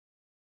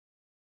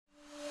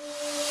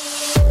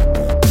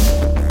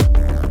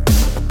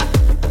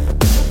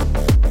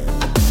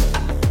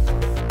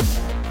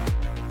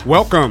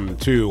Welcome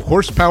to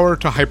Horsepower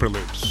to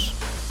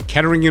Hyperloops,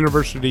 Kettering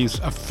University's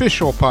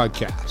official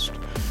podcast,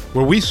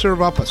 where we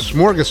serve up a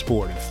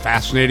smorgasbord of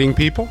fascinating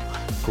people,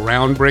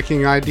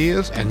 groundbreaking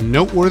ideas, and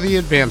noteworthy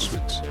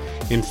advancements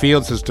in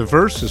fields as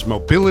diverse as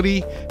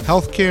mobility,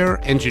 healthcare,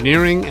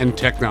 engineering, and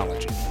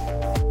technology.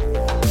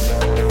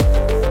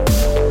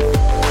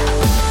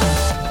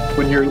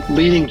 When you're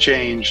leading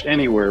change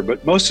anywhere,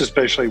 but most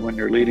especially when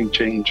you're leading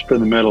change from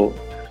the middle,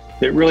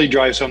 it really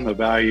drives home the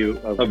value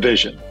of a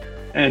vision.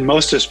 And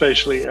most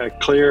especially a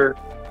clear,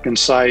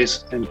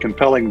 concise, and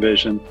compelling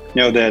vision,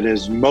 that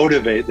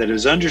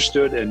is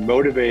understood and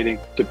motivating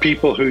to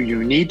people who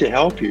you need to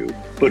help you,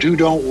 but who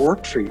don't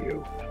work for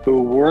you,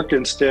 who work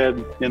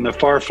instead in the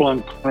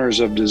far-flung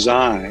corners of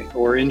design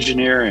or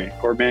engineering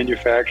or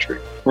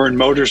manufacturing or in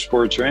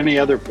motorsports or any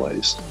other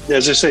place.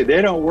 As I say,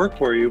 they don't work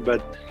for you,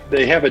 but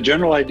they have a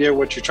general idea of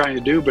what you're trying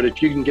to do. But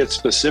if you can get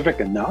specific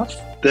enough,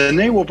 then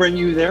they will bring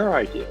you their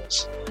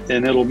ideas.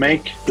 And it'll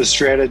make the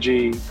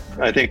strategy,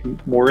 I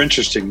think, more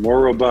interesting,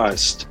 more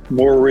robust,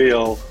 more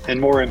real, and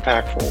more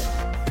impactful.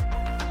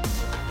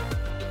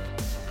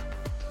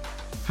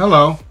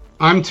 Hello,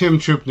 I'm Tim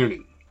Troop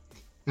Noonan,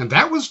 and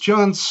that was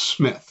John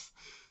Smith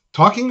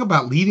talking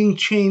about leading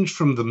change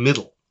from the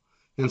middle,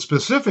 and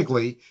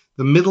specifically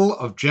the middle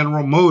of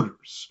General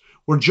Motors,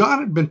 where John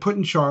had been put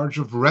in charge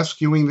of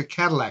rescuing the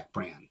Cadillac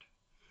brand.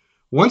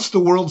 Once the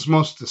world's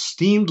most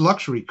esteemed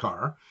luxury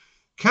car,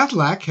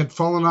 Cadillac had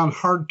fallen on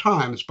hard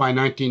times by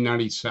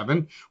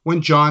 1997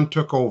 when John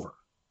took over.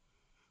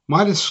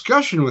 My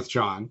discussion with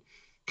John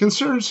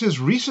concerns his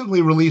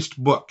recently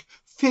released book,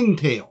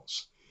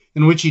 Fin-Tales,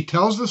 in which he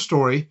tells the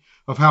story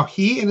of how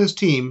he and his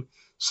team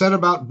set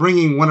about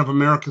bringing one of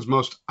America's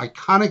most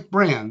iconic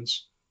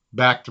brands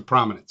back to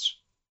prominence.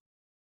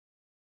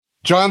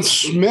 John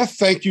Smith,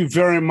 thank you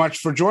very much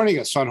for joining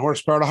us on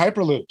Horsepower to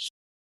Hyperloops.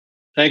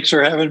 Thanks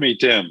for having me,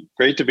 Tim.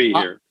 Great to be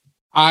here.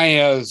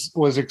 I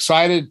was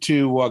excited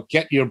to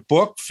get your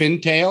book,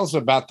 Fin-Tales,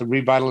 about the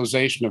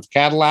revitalization of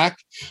Cadillac,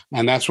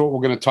 and that's what we're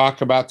going to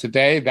talk about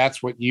today.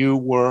 That's what you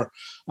were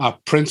a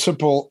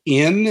principal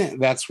in.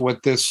 That's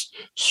what this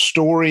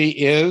story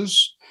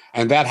is,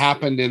 and that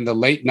happened in the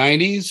late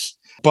 90s.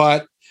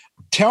 But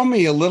tell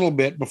me a little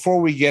bit before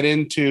we get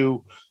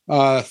into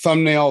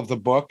thumbnail of the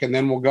book, and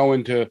then we'll go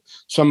into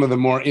some of the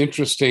more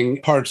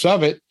interesting parts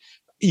of it.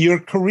 Your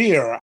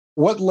career,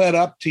 what led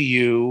up to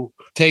you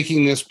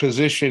taking this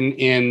position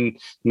in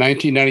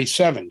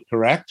 1997,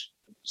 correct?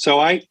 So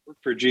I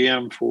worked for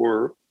GM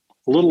for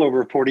a little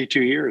over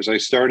 42 years. I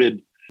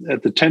started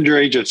at the tender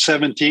age of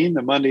 17,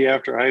 the Monday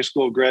after high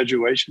school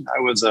graduation. I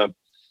was a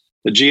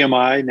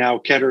GMI, now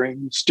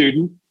Kettering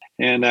student,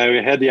 and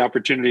I had the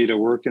opportunity to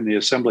work in the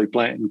assembly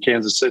plant in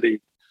Kansas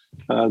City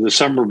the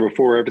summer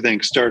before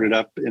everything started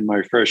up in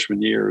my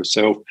freshman year.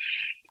 So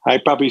I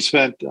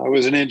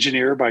was an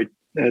engineer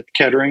at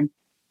Kettering.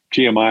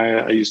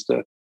 GMI,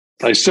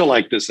 I still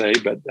like to say,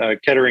 but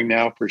Kettering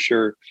now for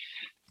sure.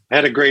 I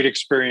had a great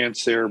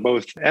experience there,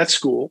 both at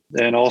school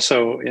and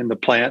also in the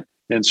plant,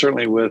 and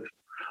certainly with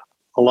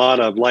a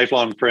lot of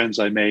lifelong friends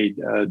I made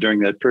during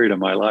that period of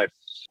my life.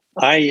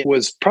 I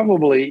was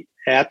probably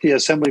at the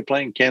assembly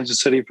plant in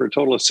Kansas City for a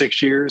total of 6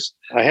 years.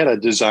 I had a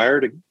desire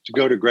to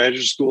go to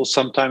graduate school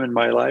sometime in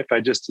my life. I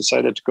just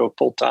decided to go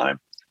full time.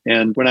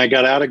 And when I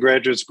got out of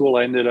graduate school,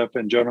 I ended up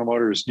in General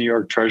Motors' New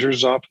York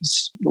Treasurer's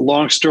office. The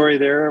long story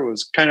there, it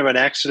was kind of an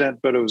accident,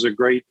 but it was a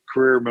great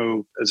career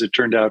move as it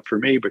turned out for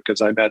me, because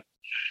I met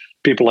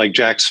people like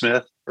Jack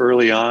Smith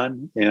early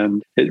on.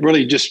 And it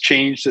really just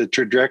changed the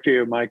trajectory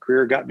of my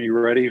career, got me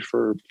ready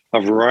for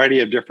a variety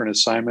of different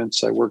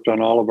assignments. I worked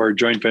on all of our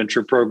joint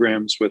venture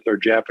programs with our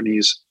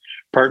Japanese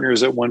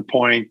partners at one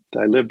point.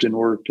 I lived and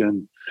worked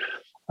in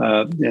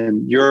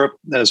Europe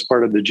as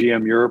part of the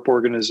GM Europe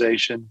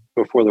organization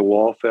before the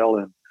wall fell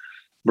in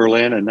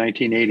Berlin in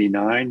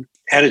 1989.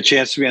 Had a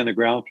chance to be on the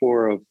ground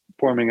floor of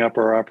forming up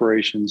our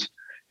operations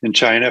in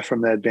China from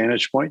that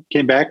vantage point.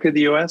 Came back to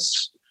the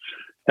U.S.,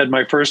 had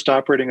my first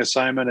operating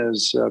assignment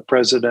as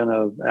president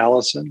of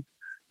Allison.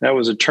 That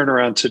was a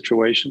turnaround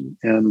situation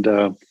and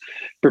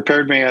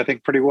prepared me, I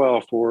think, pretty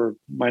well for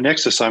my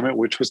next assignment,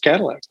 which was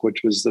Cadillac,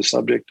 which was the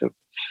subject of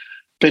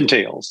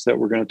Fin-Tales that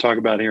we're going to talk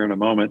about here in a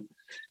moment.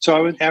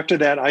 So after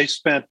that, I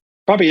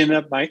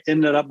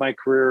ended up my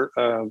career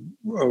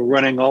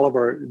running all of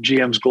our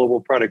GM's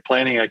global product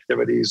planning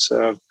activities,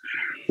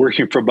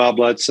 working for Bob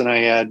Lutz, and I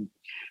had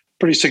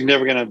pretty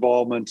significant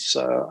involvements,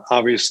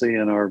 obviously,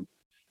 in our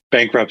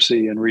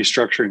bankruptcy and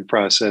restructuring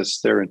process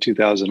there in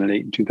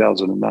 2008 and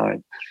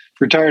 2009.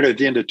 Retired at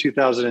the end of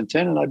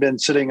 2010, and I've been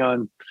sitting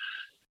on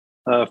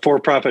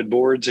for-profit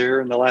boards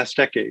here in the last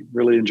decade.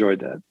 Really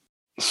enjoyed that.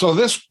 So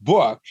this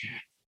book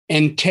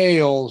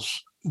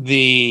entails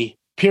the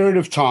period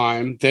of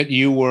time that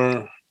you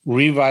were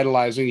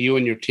you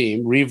and your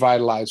team,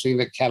 revitalizing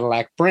the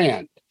Cadillac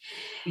brand.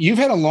 You've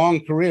had a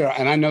long career,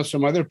 and I know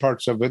some other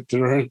parts of it that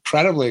are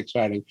incredibly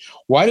exciting.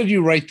 Why did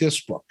you write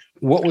this book?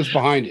 What was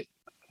behind it?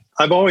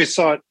 I've always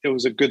thought it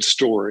was a good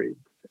story.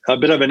 a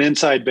bit of an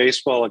inside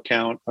baseball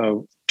account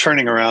of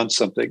turning around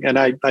something. And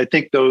I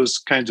think those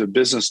kinds of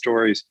business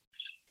stories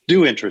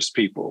do interest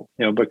people,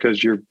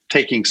 because you're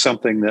taking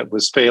something that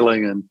was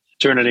failing and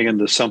turning it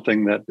into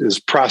something that is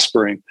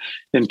prospering.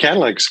 In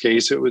Cadillac's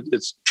case,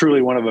 it's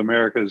truly one of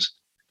America's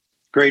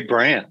great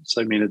brands.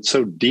 I mean, it's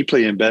so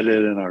deeply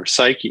embedded in our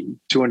psyche.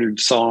 200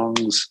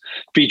 songs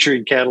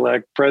featuring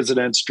Cadillac,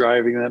 presidents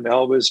driving them,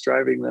 Elvis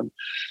driving them,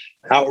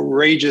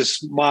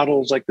 outrageous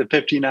models like the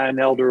 59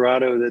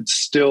 Eldorado that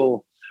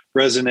still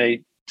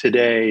resonate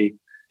today.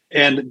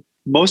 And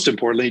most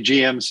importantly,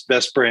 GM's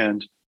best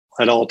brand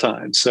at all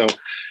times. So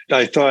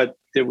I thought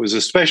it was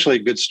especially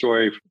a good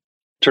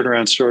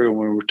turnaround story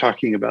when we were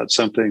talking about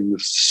something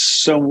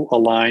so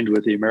aligned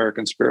with the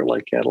American spirit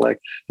like Cadillac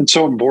and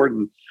so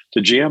important to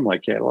GM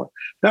like Cadillac.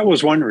 That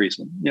was one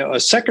reason. A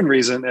second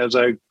reason, as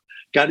I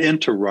got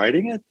into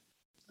writing it,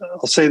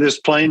 I'll say this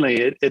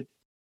plainly, it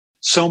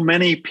so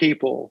many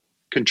people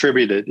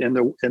contributed in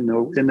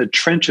the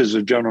trenches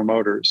of General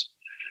Motors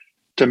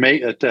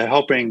to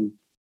helping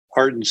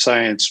art and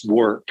science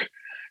work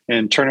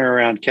and turning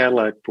around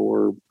Cadillac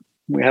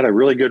we had a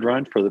really good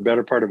run for the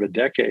better part of a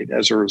decade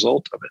as a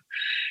result of it.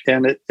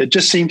 And it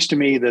just seems to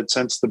me that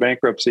since the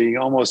bankruptcy,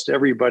 almost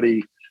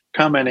everybody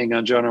commenting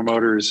on General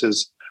Motors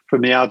is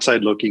from the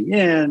outside looking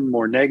in,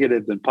 more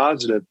negative than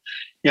positive,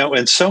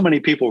 and so many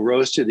people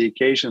rose to the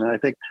occasion. And I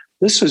think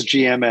this was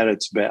GM at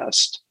its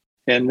best.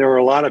 And there were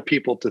a lot of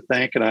people to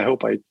thank, and I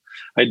hope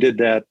I did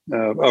that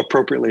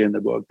appropriately in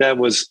the book. That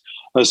was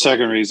a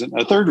second reason.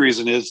 A third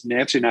reason is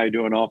Nancy and I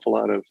do an awful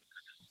lot of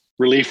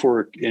relief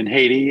work in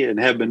Haiti and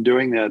have been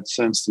doing that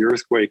since the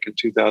earthquake in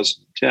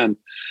 2010.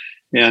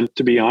 And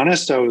to be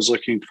honest, I was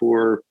looking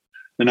for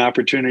an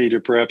opportunity to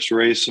perhaps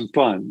raise some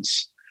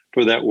funds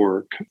for that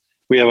work.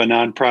 We have a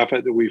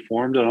nonprofit that we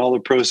formed, and all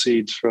the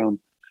proceeds from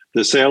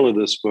the sale of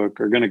this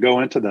book are going to go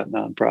into that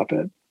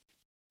nonprofit.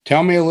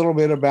 Tell me a little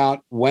bit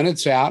about when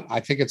it's out. I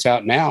think it's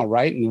out now,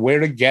 right? And where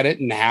to get it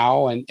and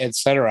how, and et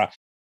cetera.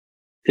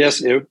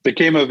 Yes, it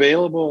became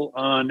available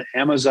on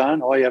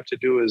Amazon. All you have to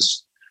do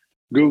is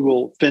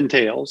Google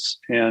Fintails,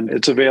 and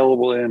it's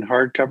available in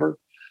hardcover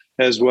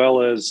as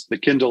well as the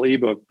Kindle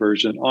ebook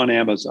version on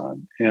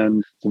Amazon,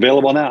 and it's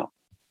available now.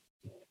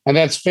 And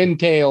that's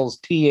Fintails,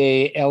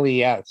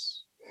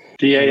 Tales.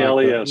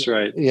 Tales,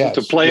 right. Yes,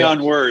 to play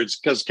on words,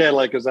 because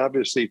Cadillac is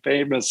obviously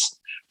famous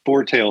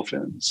for tail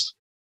fins.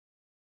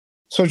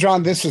 So,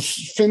 John,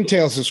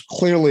 Fintails is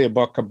clearly a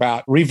book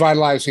about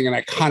revitalizing an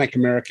iconic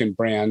American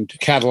brand,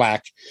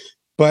 Cadillac.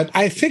 But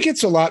I think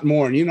it's a lot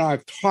more. And,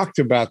 I've talked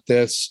about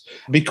this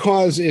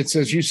because it's,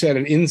 as you said,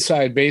 an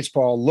inside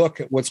baseball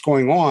look at what's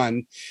going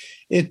on.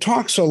 It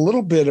talks a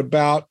little bit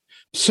about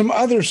some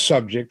other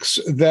subjects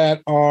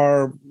that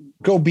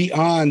go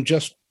beyond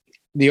just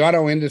the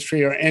auto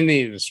industry or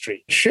any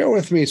industry. Share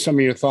with me some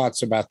of your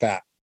thoughts about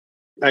that.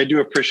 I do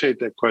appreciate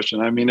that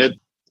question. I mean,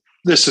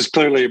 this is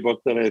clearly a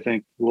book that I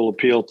think will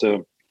appeal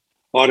to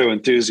auto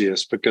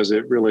enthusiasts because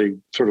it really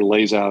sort of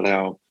lays out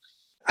how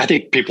I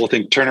think people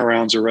think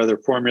turnarounds are rather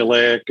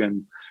formulaic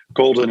and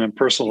golden and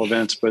personal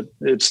events, but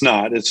it's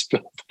not. It's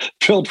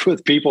filled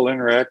with people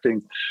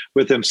interacting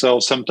with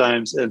themselves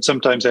sometimes and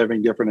sometimes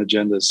having different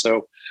agendas.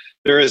 So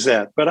there is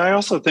that. But I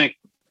also think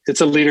it's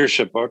a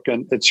leadership book,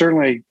 and it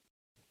certainly,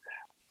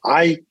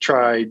 I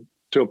tried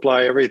to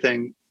apply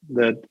everything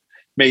that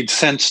made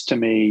sense to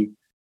me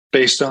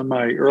based on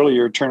my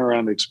earlier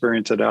turnaround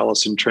experience at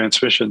Allison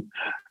Transmission,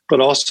 but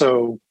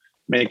also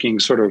making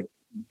sort of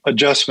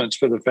adjustments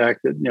for the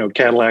fact that,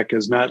 Cadillac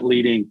is not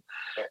leading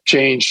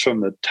change from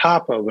the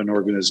top of an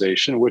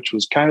organization, which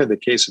was kind of the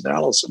case at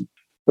Allison,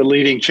 but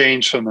leading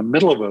change from the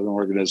middle of an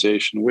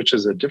organization, which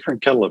is a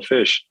different kettle of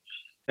fish.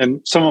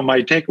 And some of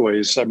my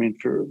takeaways,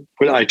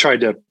 I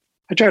tried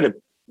to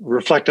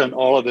reflect on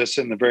all of this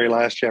in the very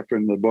last chapter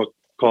in the book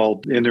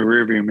called In the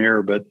Rearview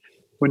Mirror. But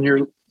when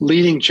you're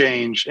leading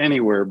change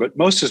anywhere, but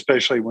most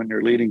especially when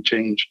you're leading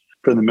change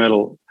from the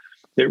middle,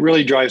 it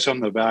really drives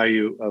home the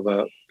value of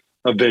a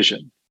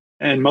vision,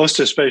 and most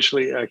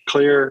especially a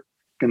clear,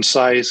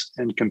 concise,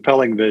 and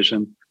compelling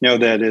vision,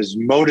 that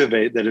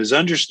is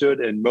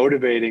understood and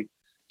motivating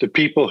to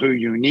people who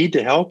you need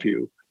to help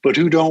you, but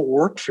who don't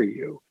work for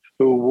you,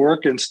 who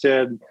work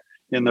instead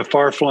in the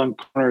far-flung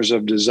corners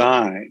of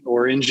design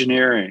or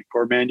engineering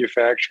or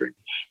manufacturing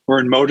or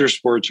in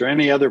motorsports or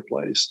any other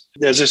place.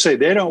 As I say,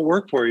 they don't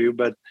work for you,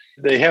 but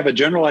they have a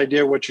general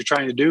idea of what you're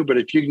trying to do. But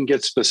if you can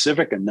get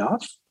specific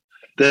enough,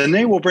 then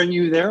they will bring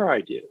you their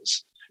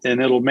ideas. And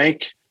it'll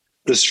make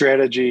the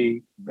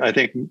strategy, I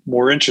think,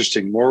 more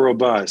interesting, more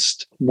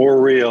robust,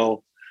 more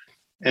real,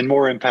 and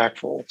more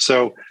impactful.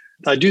 So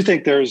I do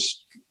think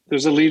there's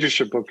a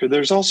leadership book.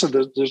 There's also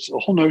there's a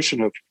whole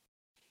notion of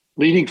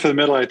leading for the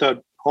middle. I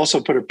thought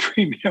also put a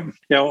premium,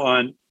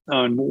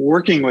 on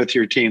working with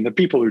your team, the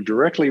people who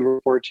directly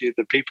report to you,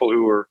 the people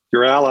who are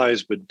your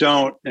allies but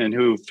don't, and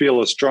who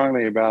feel as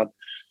strongly about,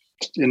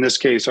 in this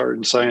case, art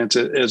and science,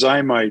 as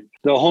I might.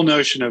 The whole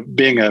notion of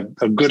being a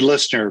good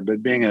listener,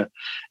 but being an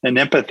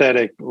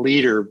empathetic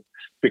leader,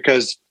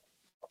 because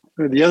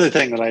the other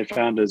thing that I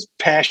found is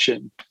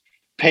passion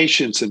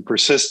patience and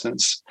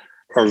persistence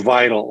are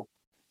vital,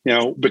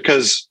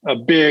 because a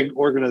big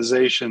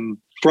organization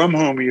from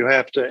whom you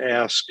have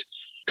to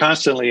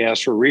constantly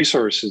ask for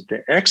resources to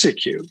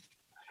execute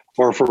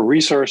or for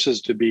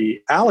resources to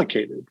be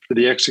allocated for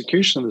the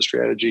execution of the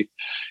strategy.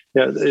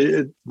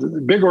 The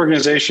big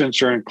organizations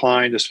are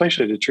inclined,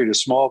 especially to treat a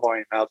small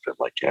volume outfit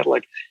like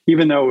Cadillac,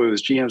 even though it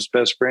was GM's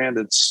best brand,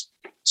 it's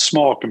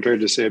small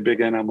compared to, say, a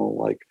big animal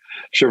like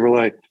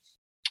Chevrolet.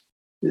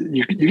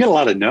 You get a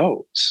lot of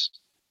no's,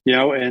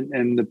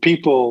 and the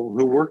people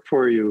who work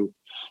for you,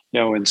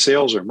 in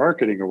sales or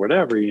marketing or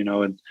whatever,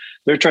 and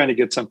they're trying to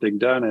get something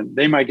done, and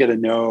they might get a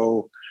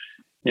no,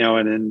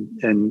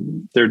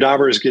 and their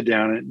daubers get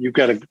down, and you've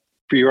got to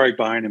be right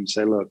behind them and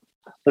say, look,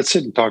 let's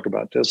sit and talk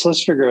about this.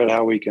 Let's figure out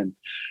how we can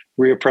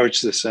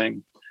reapproach this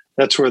thing.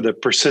 That's where the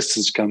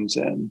persistence comes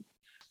in.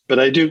 But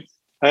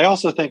I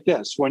also think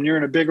this, when you're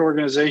in a big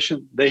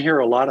organization, they hear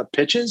a lot of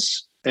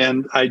pitches.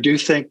 And I do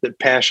think that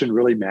passion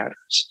really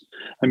matters.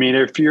 I mean,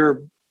 if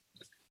you're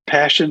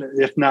passionate,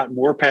 if not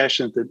more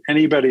passionate than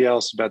anybody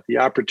else about the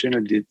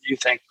opportunity that you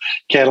think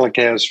Cadillac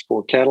has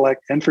for Cadillac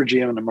and for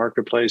GM in the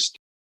marketplace,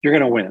 you're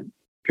going to win.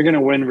 You're going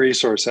to win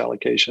resource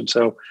allocation.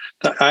 So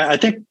I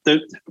think that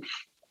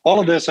all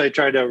of this, I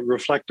try to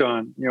reflect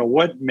on,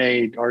 what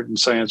made art and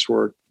science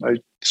work.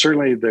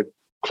 Certainly the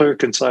clear,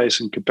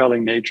 concise, and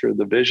compelling nature of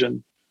the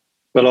vision,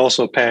 but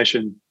also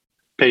passion,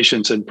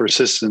 patience, and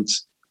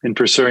persistence in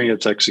pursuing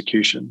its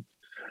execution.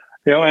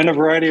 And a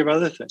variety of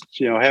other things.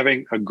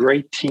 Having a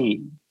great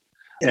team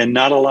and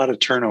not a lot of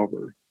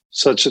turnover,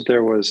 such that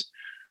there was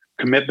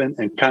commitment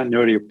and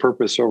continuity of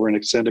purpose over an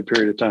extended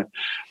period of time.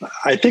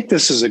 I think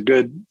this is a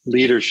good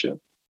leadership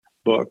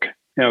book,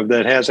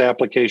 that has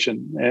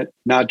application,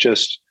 not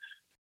just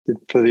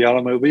for the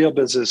automobile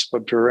business,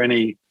 but for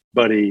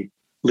anybody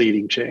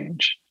leading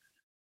change.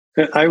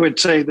 I would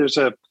say there's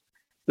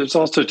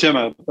also, Tim,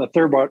 a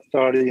third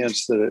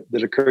audience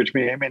that occurred to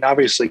me. I mean,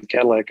 obviously,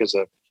 Cadillac is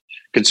a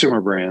consumer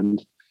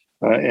brand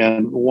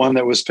and one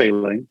that was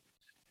failing.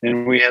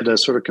 And we had to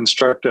sort of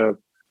construct a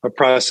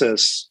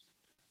process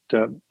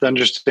to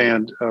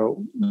understand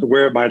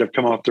where it might have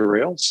come off the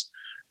rails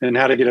and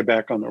how to get it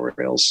back on the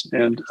rails.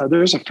 And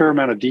there's a fair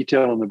amount of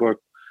detail in the book,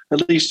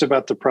 at least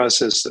about the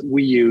process that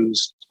we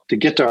use to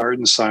get to art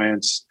and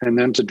science, and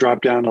then to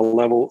drop down a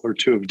level or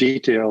two of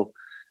detail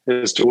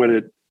as to what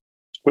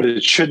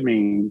it should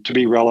mean to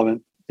be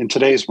relevant in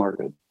today's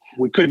market.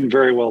 We couldn't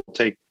very well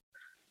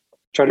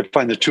try to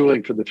find the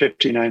tooling for the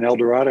 59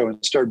 Eldorado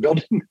and start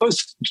building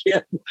those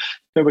again,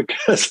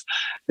 because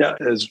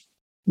as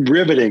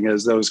riveting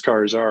as those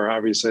cars are,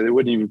 obviously they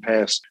wouldn't even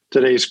pass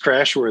today's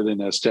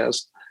crashworthiness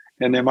test.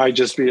 And they might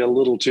just be a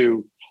little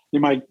too, you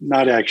might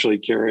not actually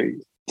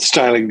carry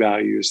styling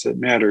values that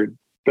mattered.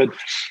 But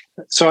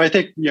so I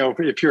think,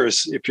 if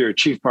you're a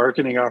chief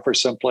marketing officer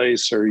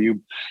someplace, or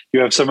you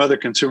have some other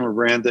consumer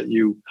brand that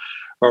you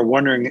are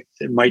wondering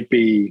it might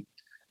be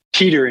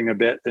teetering a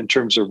bit in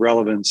terms of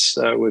relevance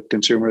with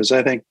consumers,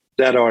 I think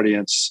that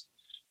audience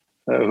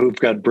who've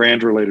got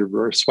brand related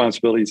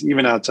responsibilities,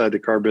 even outside the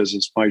car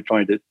business, might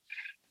find it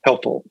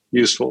helpful,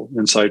 useful,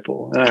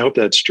 insightful. And I hope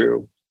that's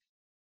true.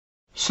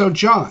 So,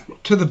 John,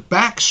 to the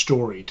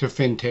backstory to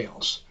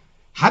Fintails,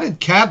 how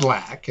did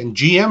Cadillac, and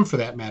GM for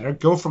that matter,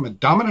 go from a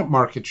dominant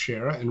market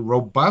share and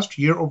robust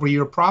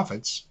year-over-year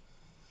profits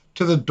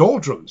to the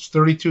doldrums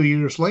 32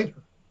 years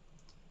later?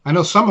 I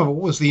know some of it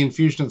was the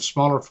infusion of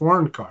smaller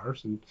foreign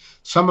cars and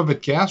some of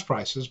it gas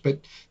prices, but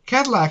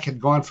Cadillac had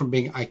gone from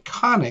being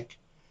iconic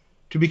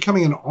to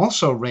becoming an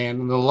also-ran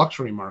in the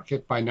luxury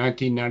market by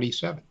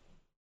 1997.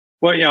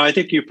 Well, I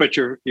think you put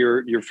your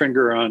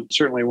finger on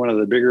certainly one of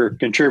the bigger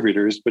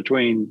contributors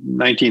between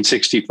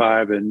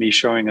 1965 and me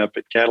showing up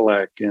at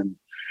Cadillac in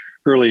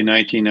early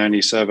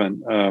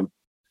 1997.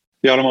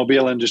 The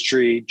automobile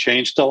industry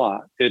changed a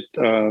lot. It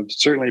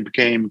certainly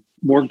became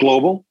more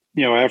global,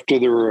 after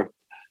there were,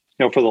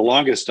 for the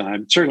longest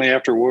time, certainly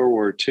after World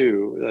War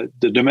II,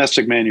 the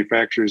domestic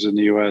manufacturers in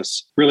the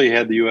U.S. really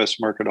had the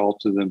U.S. market all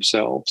to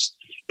themselves.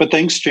 But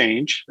things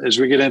change as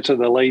we get into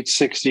the late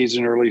 60s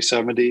and early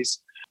 70s.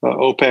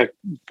 OPEC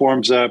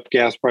forms up,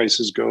 gas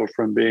prices go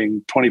from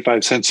being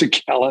 25 cents a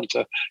gallon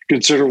to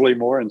considerably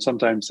more, and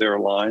sometimes there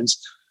are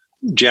lines.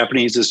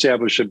 Japanese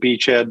establish a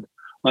beachhead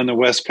on the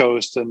West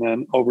Coast and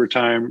then over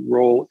time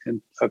roll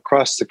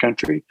across the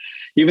country.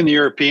 Even the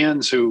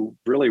Europeans, who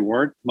really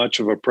weren't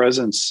much of a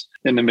presence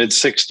in the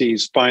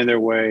mid-60s, find their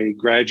way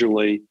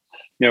gradually,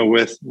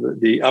 with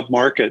the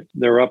upmarket,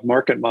 their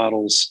upmarket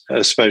models,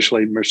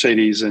 especially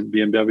Mercedes and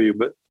BMW,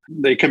 but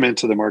they come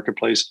into the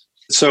marketplace.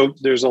 So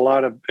there's a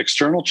lot of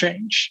external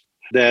change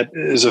that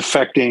is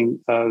affecting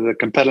the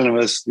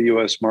competitiveness of the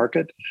U.S.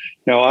 market.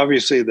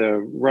 Obviously, the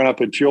run-up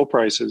in fuel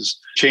prices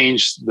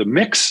changed the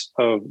mix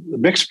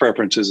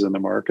preferences in the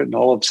market, and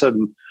all of a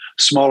sudden,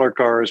 smaller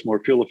cars, more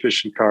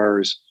fuel-efficient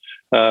cars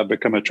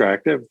become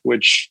attractive,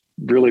 which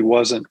really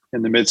wasn't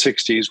in the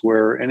mid-'60s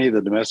where any of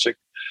the domestic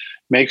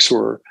makes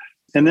were.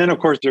 And then, of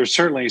course, there's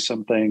certainly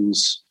some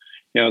things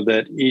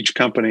that each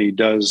company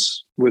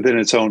does within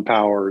its own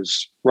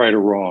powers, right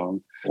or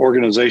wrong,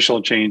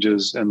 organizational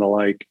changes and the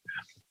like,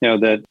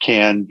 that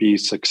can be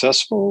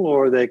successful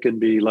or they can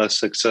be less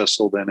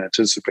successful than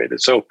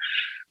anticipated. So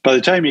by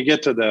the time you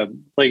get to the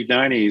late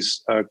 90s,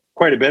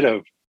 quite a bit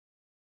of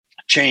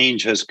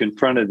change has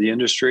confronted the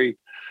industry.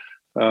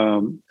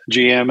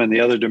 GM and the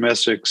other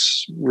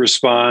domestics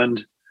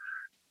respond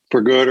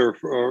for good or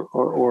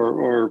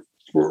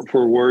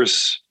for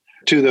worse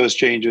to those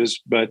changes.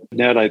 But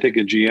Ned, I think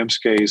in GM's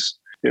case,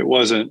 it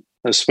wasn't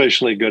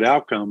especially good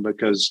outcome,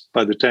 because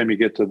by the time you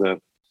get to the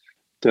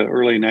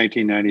early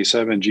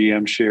 1997,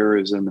 GM share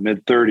is in the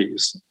mid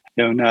 30s,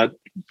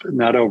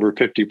 not over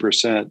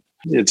 50%.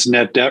 Its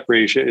net debt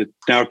ratio, it's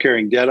now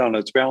carrying debt on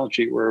its balance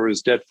sheet where it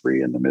was debt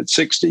free in the mid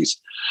 60s.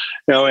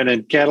 And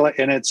in Cadillac,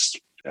 and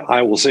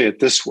I will say it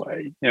this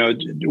way,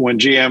 when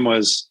GM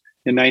was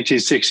in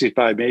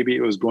 1965, maybe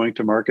it was going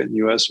to market in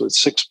the US with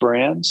 6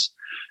 brands.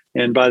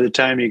 And by the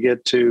time you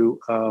get to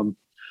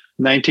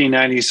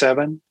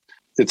 1997,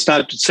 it's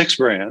not 6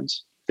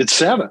 brands, it's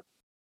 7,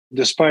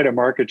 despite a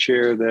market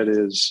share that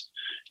is,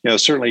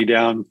 certainly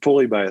down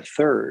fully by a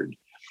third.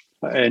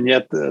 And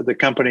yet the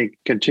company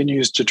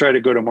continues to try to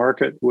go to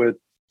market with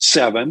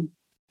 7.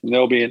 And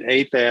there'll be an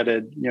 8th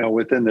added,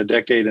 within the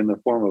decade in the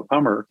form of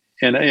Hummer,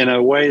 in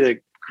a way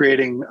that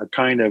creating a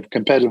kind of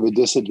competitive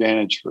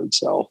disadvantage for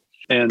itself.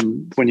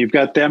 And when you've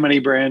got that many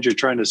brands you're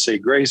trying to say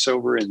grace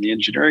over in the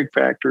engineering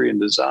factory and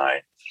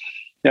design,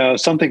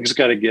 something's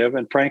got to give.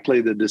 And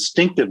frankly, the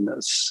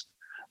distinctiveness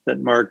that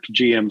marked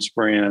GM's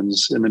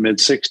brands in the mid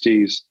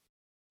 60s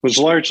was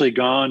largely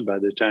gone by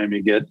the time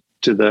you get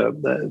to the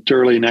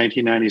early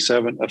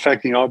 1997,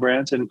 affecting all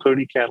brands,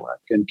 including Cadillac.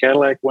 And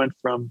Cadillac went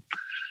from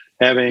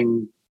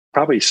having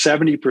probably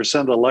 70%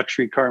 of the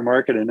luxury car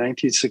market in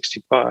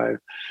 1965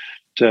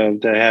 to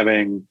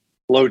having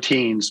low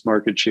teens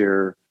market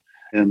share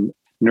in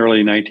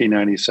early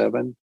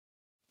 1997.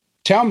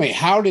 Tell me,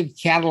 how did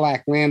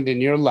Cadillac land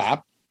in your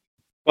lap?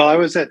 Well, I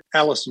was at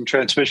Allison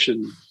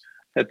Transmission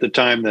at the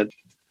time that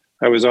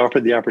I was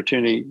offered the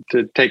opportunity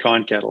to take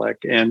on Cadillac.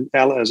 And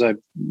as I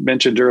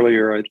mentioned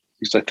earlier, at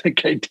least I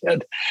think I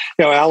did,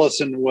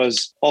 Allison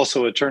was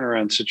also a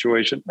turnaround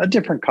situation, a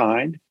different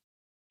kind.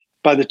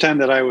 By the time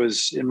that I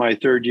was in my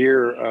 3rd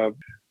year,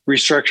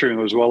 restructuring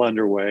was well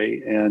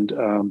underway. And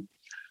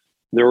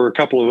there were a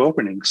couple of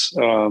openings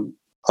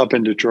up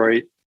in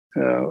Detroit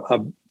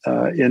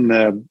in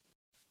the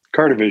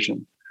car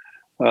division,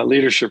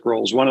 leadership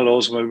roles, one at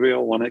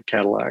Oldsmobile, one at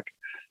Cadillac.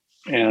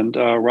 And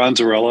Ron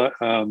Zarella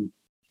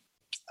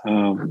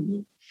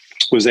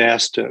was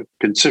asked to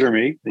consider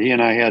me. He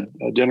and I had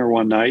a dinner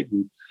one night,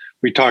 and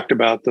we talked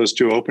about those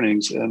 2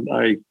 openings. And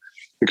I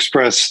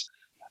expressed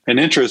an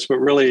interest, but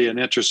really an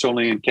interest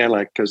only in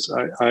Cadillac, because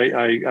I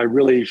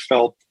really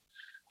felt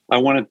I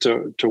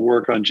wanted to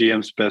work on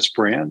GM's best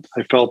brand.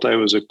 I felt I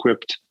was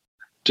equipped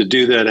to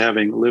do that,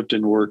 having lived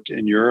and worked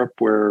in Europe,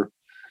 where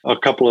a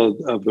couple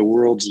of the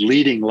world's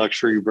leading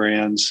luxury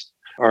brands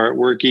are at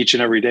work each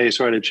and every day.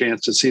 So I had a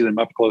chance to see them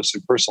up close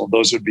and personal.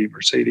 Those would be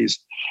Mercedes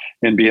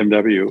and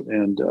BMW.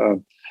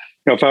 And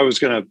if I was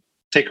going to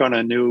take on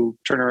a new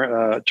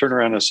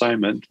turnaround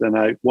assignment, then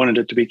I wanted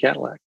it to be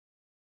Cadillac.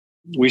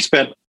 We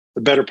spent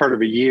the better part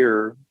of a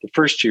year, the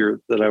first year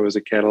that I was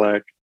at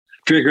Cadillac,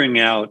 figuring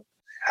out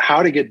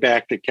how to get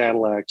back to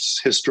Cadillac's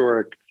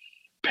historic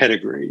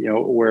pedigree,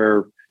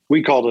 where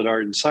we called it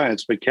art and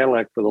science, but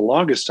Cadillac for the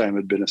longest time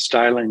had been a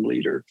styling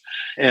leader.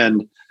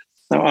 And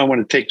now I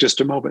want to take just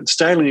a moment.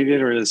 Styling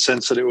leader in the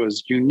sense that it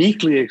was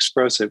uniquely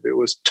expressive. It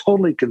was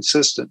totally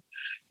consistent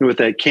with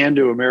that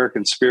can-do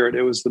American spirit.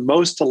 It was the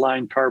most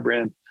aligned car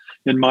brand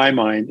in my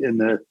mind in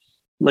the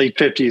late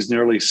 50s and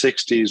early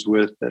 60s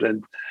with it.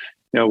 And,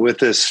 with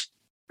this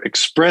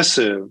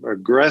expressive,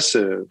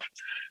 aggressive,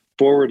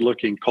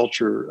 forward-looking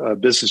culture,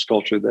 business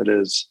culture that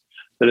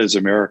is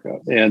America.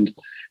 And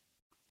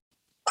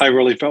I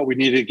really felt we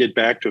needed to get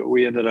back to it.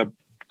 We ended up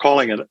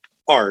calling it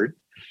art.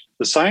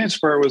 The science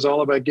part was all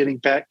about getting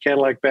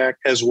Cadillac back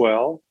as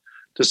well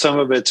to some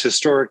of its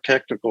historic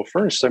technical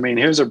firsts. I mean,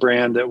 here's a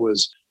brand that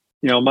was,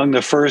 among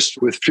the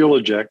first with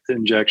fuel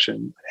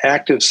injection,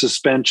 active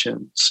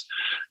suspensions.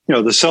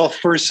 The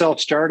first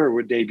self-starter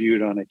would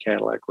debut on a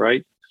Cadillac,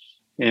 right?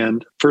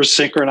 And first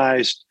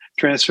synchronized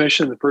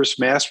transmission, the first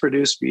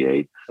mass-produced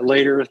V8.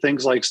 Later,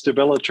 things like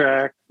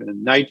StabiliTrak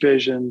and Night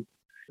Vision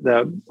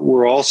that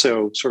were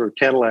also sort of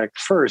Cadillac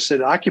first.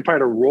 It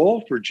occupied a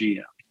role for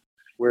GM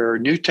where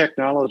new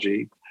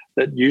technology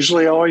that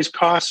usually always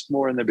cost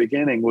more in the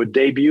beginning would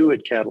debut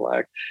at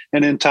Cadillac.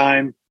 And in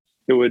time,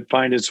 it would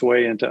find its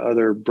way into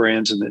other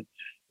brands in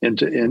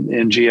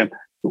GM.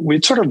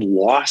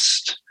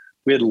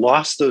 We had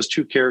lost those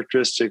 2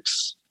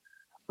 characteristics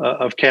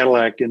of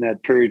Cadillac in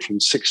that period from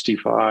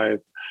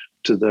 65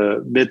 to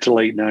the mid to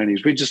late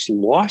 90s. We just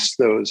lost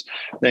those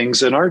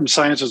things. And art and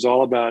science is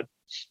all about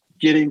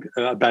getting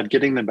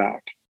them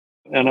back.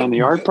 And on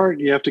the art part,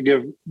 you have to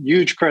give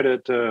huge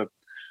credit to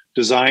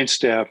design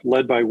staff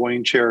led by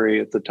Wayne Cherry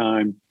at the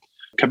time,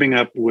 coming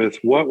up with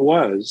what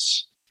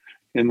was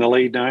in the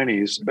late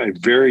 90s a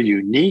very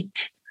unique,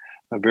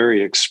 a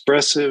very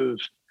expressive,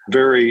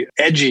 very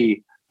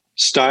edgy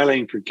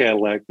styling for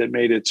Cadillac that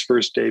made its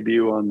first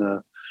debut on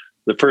the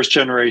first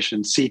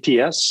generation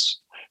CTS,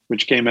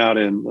 which came out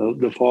in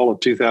the fall of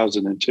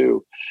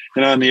 2002.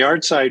 And on the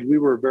art side,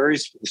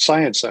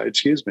 science side,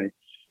 excuse me,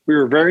 we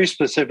were very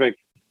specific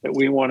that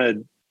we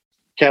wanted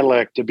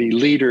Cadillac to be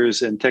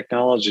leaders in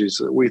technologies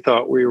that we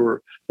thought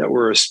that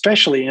were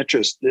especially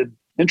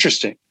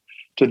interesting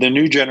to the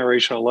new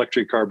generation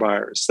electric car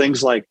buyers.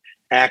 Things like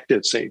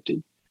active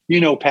safety,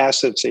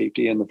 passive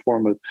safety in the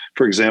form of,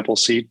 for example,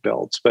 seat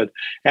belts. But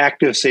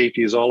active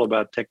safety is all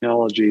about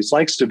technologies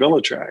like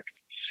StabiliTrak,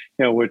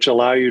 which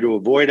allow you to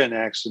avoid an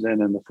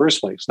accident in the first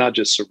place, not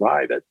just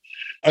survive it.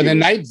 And the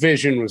night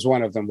vision was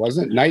one of them,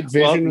 wasn't it? Night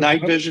vision.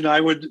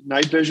 Well,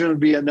 night vision would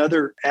be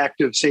another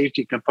active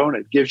safety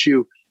component. It gives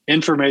you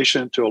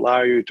information to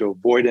allow you to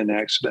avoid an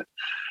accident.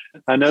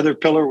 Another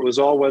pillar was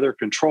all-weather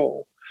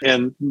control,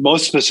 and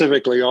most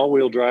specifically,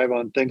 all-wheel drive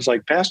on things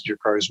like passenger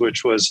cars,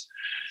 which was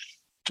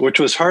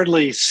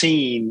hardly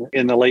seen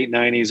in the late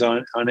 90s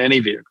on any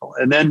vehicle.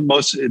 And then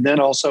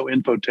also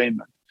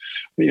infotainment.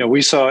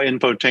 We saw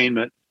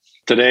infotainment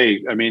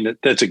today. I mean,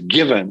 that's a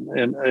given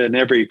in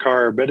every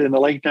car. But in the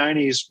late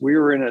 90s, we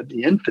were in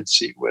the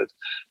infancy with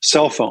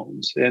cell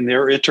phones and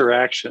their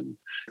interaction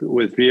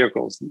with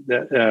vehicles.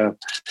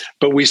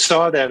 But we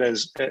saw that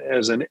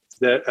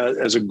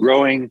as a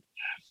growing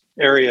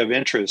area of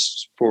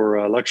interest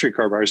for luxury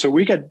car buyers. So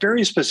we got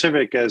very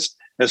specific as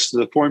to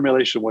the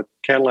formulation of what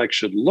Cadillac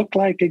should look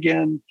like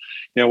again,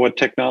 what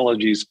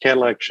technologies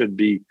Cadillac should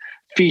be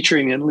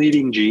featuring and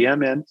leading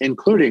GM in,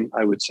 including,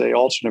 I would say,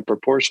 alternate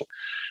propulsion.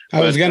 I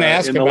was going to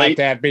ask about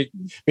that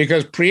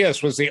because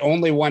Prius was the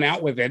only one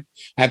out with it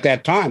at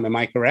that time. Am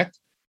I correct?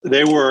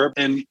 They were,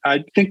 and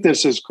I think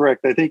this is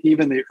correct. I think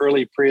even the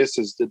early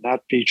Priuses did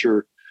not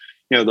feature,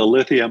 the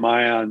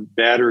lithium-ion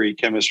battery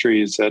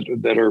chemistries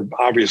that are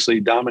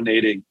obviously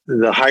dominating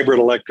the hybrid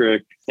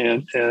electric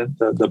and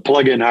the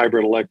plug-in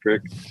hybrid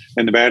electric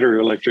and the battery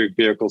electric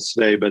vehicles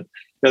today. But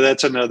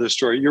that's another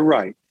story. You're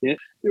right. It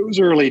was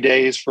early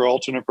days for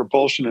alternate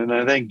propulsion, and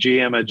I think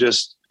GM had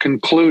just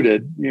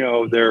concluded,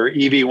 their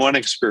EV1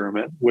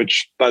 experiment,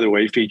 which, by the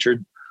way,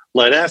 featured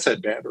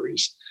lead-acid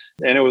batteries.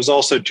 And it was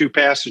also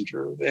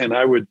two-passenger. And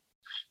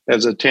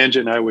as a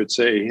tangent, I would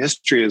say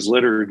history is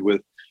littered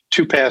with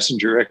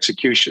two-passenger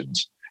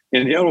executions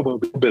in the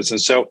automobile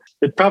business. So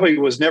it probably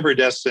was never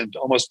destined,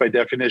 almost by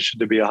definition,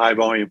 to be a high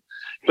volume.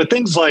 But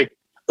things like,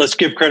 let's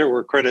give credit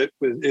where credit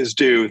is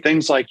due,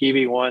 things like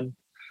EV1,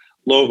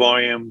 low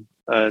volume,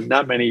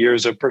 not many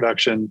years of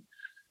production,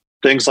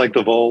 things like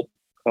the Volt,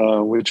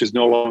 which is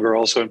no longer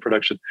also in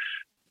production.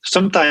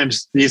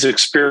 Sometimes these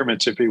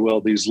experiments, if you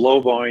will, these low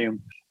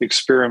volume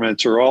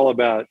experiments are all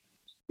about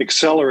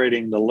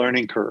accelerating the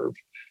learning curve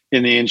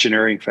in the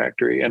engineering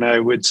factory. And I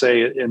would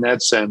say in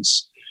that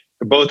sense,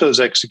 both those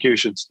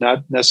executions,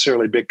 not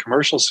necessarily big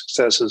commercial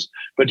successes,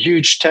 but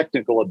huge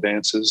technical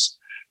advances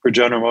for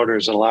General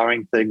Motors,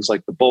 allowing things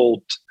like the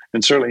Bolt,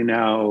 and certainly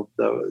now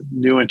the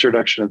new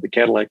introduction of the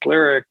Cadillac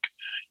Lyriq,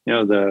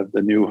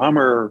 the new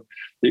Hummer,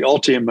 the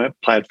Ultium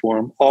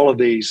platform, all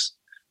these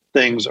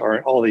things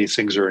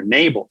are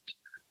enabled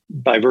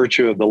by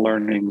virtue of the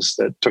learnings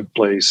that took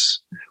place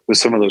with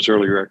some of those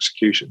earlier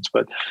executions.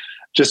 But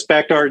just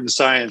back to art and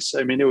science,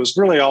 I mean, it was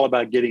really all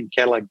about getting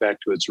Cadillac back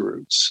to its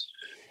roots.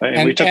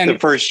 And we took the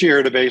first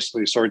year to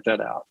basically sort that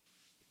out.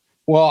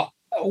 Well,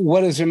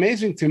 what is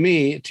amazing to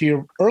me, to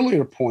your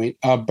earlier point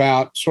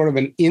about sort of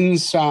an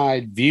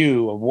inside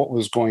view of what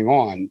was going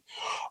on,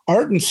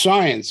 art and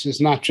science is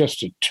not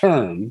just a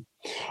term.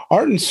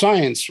 Art and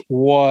science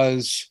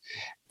was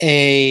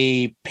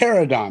a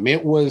paradigm.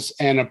 It was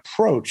an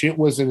approach. It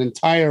was an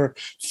entire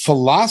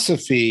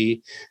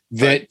philosophy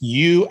that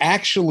you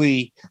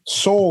actually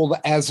sold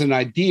as an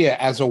idea,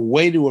 as a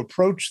way to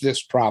approach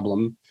this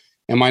problem.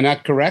 Am I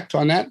not correct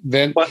on that?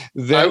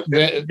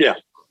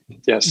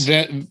 Yes.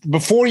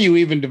 Before you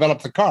even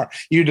developed the car,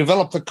 you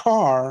developed the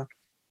car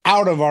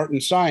out of art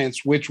and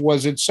science, which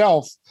was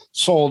itself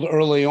sold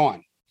early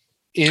on.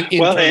 And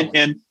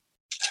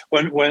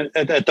when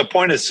at the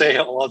point of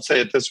sale, I'll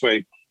say it this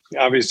way.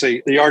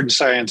 Obviously, the art and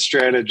science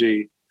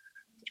strategy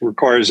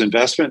requires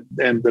investment,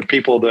 and the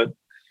people that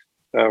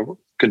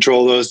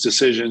control those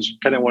decisions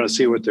kind of want to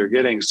see what they're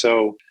getting.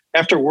 So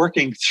after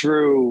working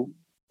through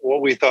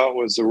what we thought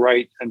was the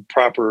right and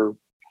proper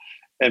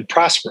and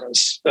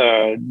prosperous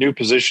new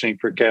positioning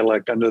for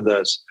Cadillac under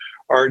this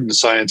art and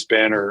science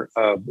banner,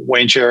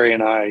 Wayne Cherry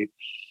and I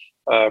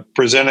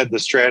presented the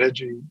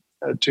strategy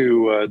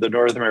to the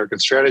North American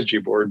Strategy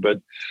Board.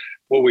 But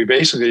what we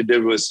basically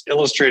did was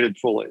illustrate it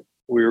fully.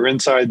 We were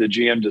inside the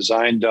GM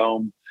Design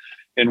Dome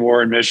in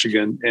Warren,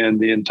 Michigan, and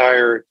the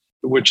entire,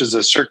 which is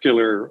a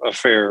circular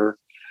affair,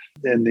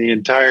 and the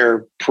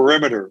entire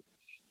perimeter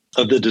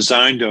of the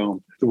Design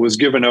Dome was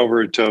given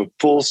over to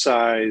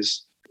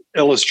full-size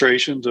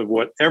illustrations of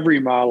what every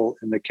model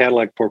in the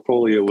Cadillac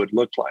portfolio would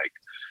look like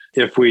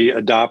if we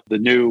adopt the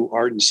new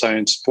art and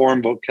science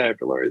form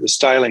vocabulary, the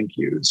styling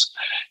cues,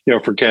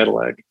 for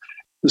Cadillac.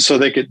 So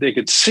they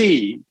could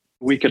see,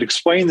 we could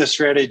explain the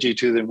strategy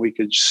to them, we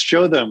could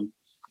show them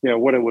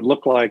what it would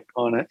look like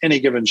on any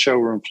given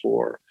showroom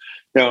floor.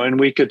 And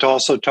we could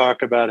also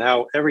talk about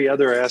how every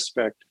other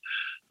aspect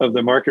of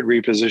the market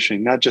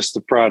repositioning, not just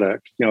the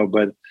product,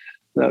 but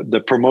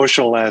the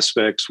promotional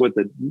aspects, what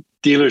the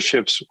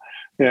dealerships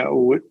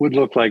would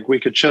look like. We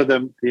could show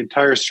them the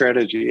entire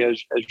strategy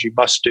as you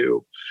must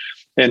do.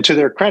 And to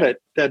their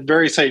credit, that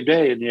very same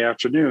day in the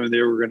afternoon,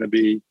 they were going to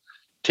be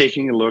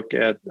taking a look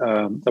at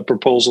a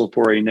proposal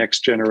for a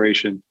next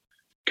generation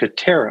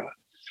Catera.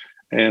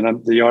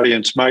 And the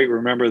audience might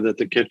remember that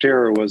the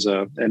Catera was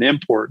an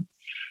import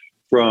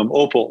from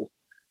Opel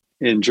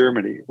in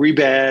Germany,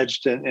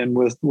 rebadged and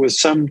with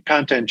some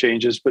content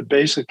changes, but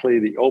basically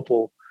the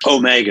Opel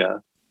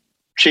Omega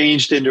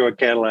changed into a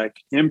Cadillac,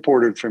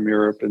 imported from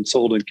Europe and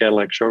sold in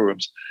Cadillac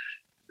showrooms.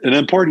 An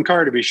important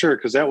car to be sure,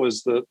 because that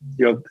was the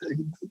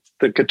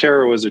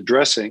Catera was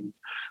addressing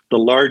the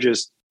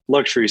largest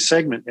luxury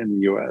segment in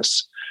the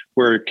U.S.,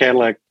 where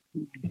Cadillac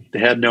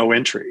had no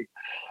entry.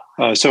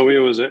 So it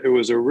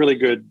was a really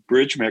good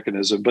bridge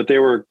mechanism. But they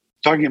were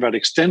talking about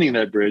extending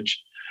that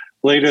bridge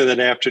later that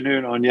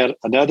afternoon on yet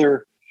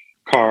another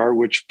car,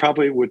 which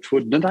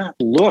would not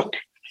look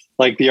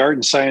like the art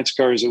and science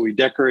cars that we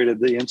decorated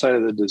the inside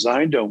of the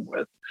design dome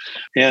with.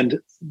 And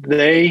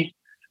they,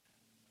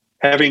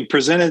 having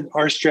presented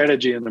our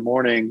strategy in the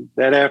morning,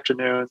 that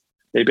afternoon,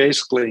 they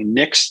basically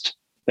nixed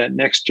that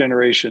next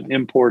generation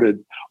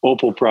imported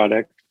Opel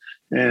product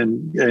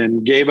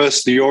and gave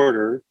us the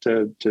order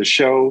to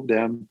show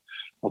them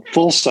a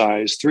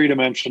full-size,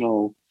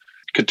 three-dimensional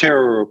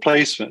Catera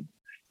replacement,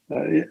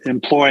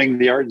 employing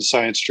the art and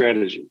science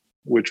strategy,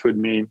 which would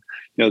mean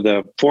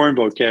the foreign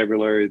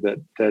vocabulary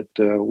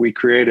that we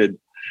created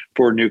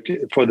for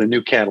the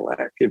new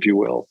Cadillac, if you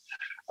will.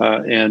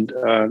 And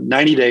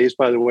 90 days,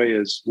 by the way,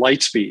 is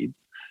light speed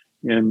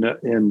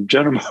in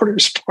General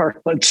Motors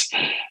parlance.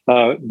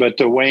 But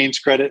to Wayne's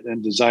credit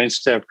and design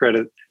staff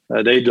credit,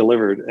 they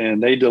delivered,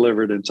 and they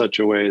delivered in such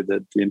a way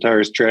that the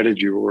entire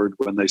strategy board,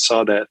 when they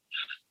saw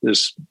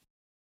this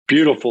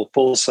beautiful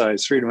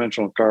full-size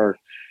three-dimensional car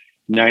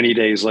 90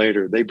 days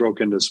later, they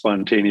broke into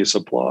spontaneous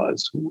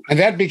applause. And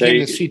that became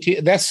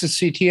that's the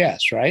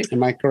CTS, right?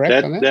 Am I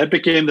correct on that? That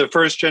became the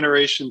first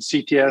generation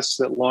CTS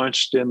that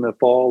launched in the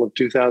fall of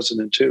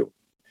 2002.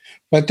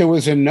 But there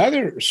was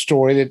another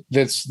story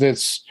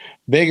that's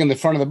big in the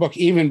front of the book,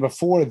 even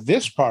before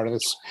this part of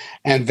this,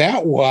 and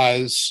that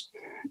was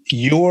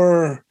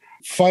your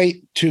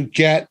fight to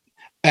get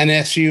an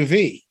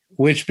SUV,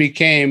 which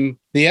became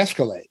the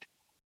Escalade.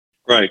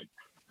 Right.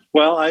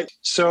 Well,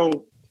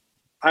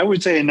 I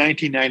would say in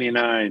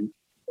 1999,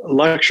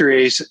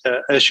 luxury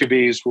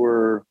SUVs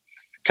were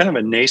kind of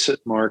a nascent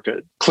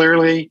market.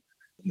 Clearly,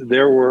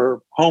 there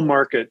were home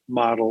market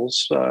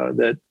models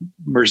that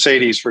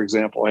Mercedes, for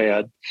example,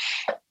 had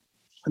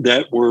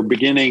that were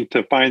beginning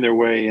to find their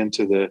way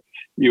into the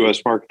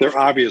U.S. market. There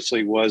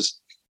obviously was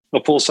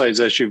a full-size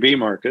SUV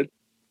market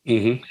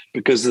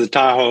because the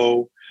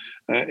Tahoe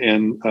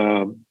and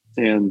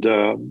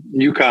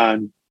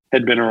Yukon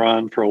had been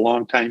around for a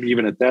long time,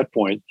 even at that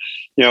point,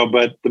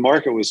 but the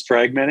market was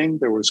fragmenting.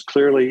 There was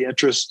clearly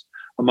interest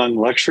among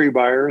luxury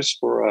buyers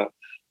for a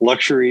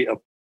luxury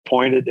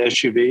appointed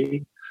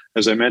SUV.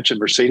 As I mentioned,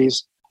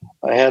 Mercedes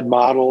had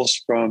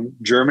models from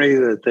Germany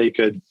that they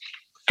could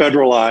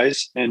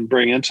federalize and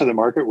bring into the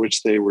market,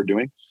 which they were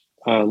doing.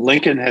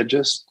 Lincoln had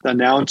just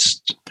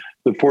announced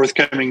the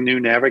forthcoming new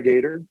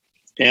Navigator.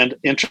 And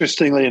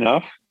interestingly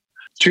enough,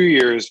 2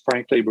 years,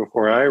 frankly,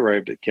 before I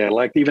arrived at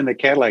Cadillac, even the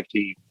Cadillac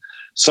team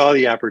saw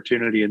the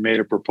opportunity and made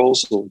a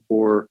proposal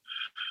for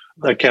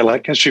a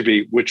Cadillac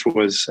SUV, which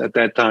was at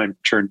that time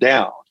turned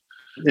down.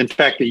 In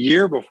fact, a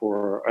year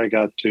before I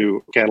got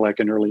to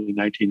Cadillac in early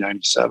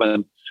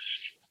 1997,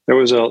 there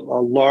was a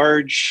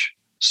large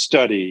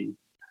study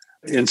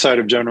inside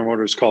of General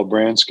Motors called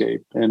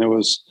Brandscape. And it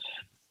was,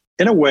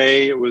 in a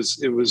way, it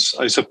was,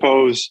 I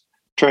suppose,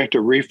 trying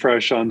to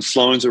refresh on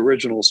Sloan's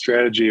original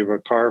strategy of a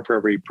car for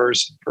every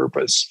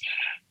purpose,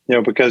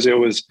 because it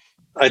was,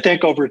 I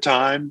think over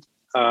time,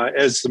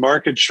 as the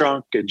market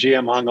shrunk and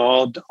GM hung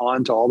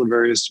on to all the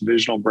various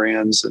divisional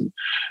brands, and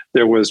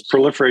there was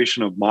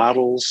proliferation of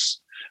models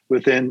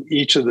within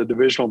each of the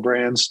divisional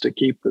brands to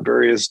keep the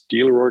various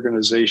dealer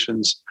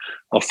organizations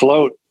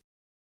afloat,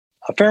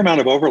 a fair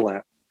amount of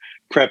overlap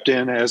crept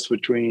in as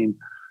between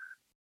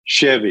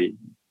Chevy,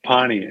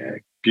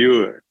 Pontiac,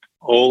 Buick,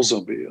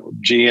 Oldsmobile,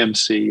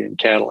 GMC, and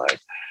Cadillac.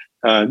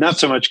 Not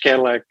so much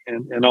Cadillac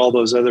and all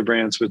those other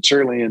brands, but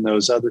certainly in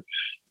those other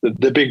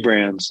the big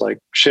brands like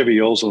Chevy,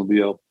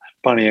 Oldsmobile,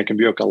 Pontiac, and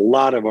Buick, a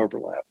lot of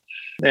overlap.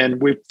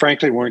 And we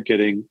frankly weren't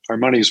getting our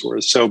money's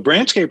worth. So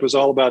Brandscape was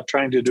all about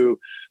trying to do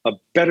a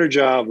better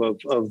job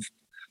of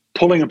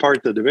pulling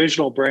apart the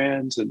divisional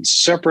brands and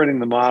separating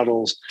the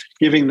models,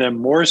 giving them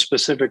more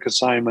specific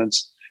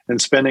assignments, and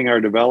spending our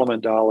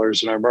development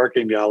dollars and our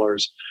marketing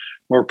dollars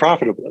more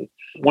profitably.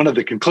 One of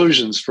the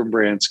conclusions from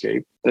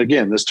Brandscape,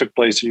 again, this took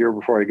place a year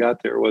before I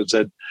got there, was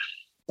that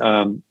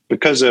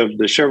because of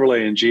the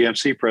Chevrolet and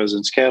GMC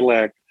presence,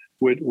 Cadillac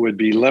would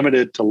be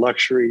limited to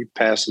luxury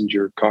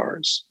passenger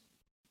cars.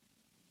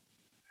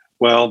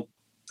 Well,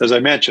 as I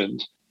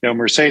mentioned,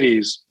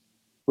 Mercedes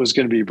was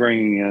going to be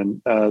bringing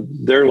in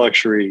their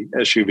luxury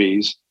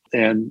SUVs,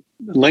 and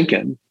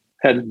Lincoln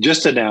had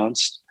just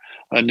announced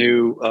a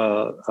new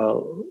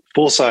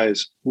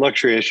full-size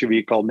luxury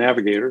SUV called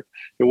Navigator.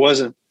 It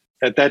wasn't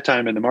at that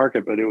time in the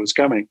market, but it was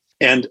coming.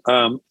 And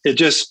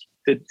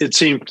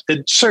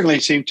it certainly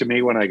seemed to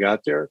me when I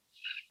got there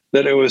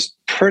that it was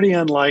pretty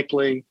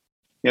unlikely,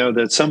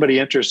 that somebody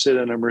interested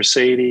in a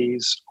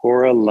Mercedes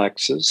or a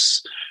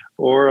Lexus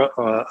or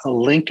a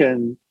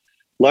Lincoln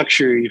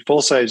luxury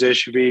full-size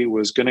SUV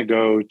was going to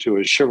go to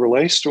a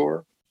Chevrolet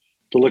store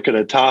to look at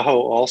a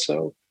Tahoe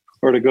also,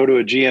 or to go to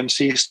a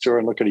GMC store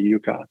and look at a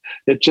Yukon.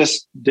 It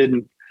just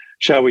didn't,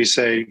 shall we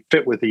say,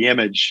 fit with the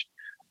image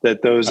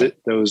that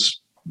those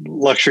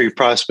luxury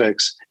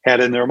prospects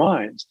had in their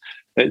minds.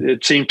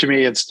 It seemed to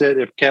me instead,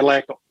 if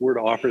Cadillac were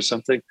to offer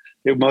something,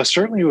 it most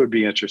certainly would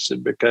be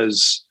interested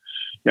because,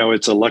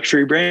 it's a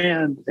luxury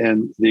brand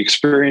and the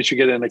experience you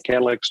get in a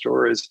Cadillac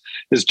store is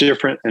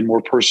different and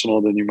more personal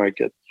than you might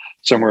get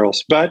somewhere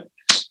else. But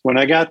when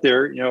I got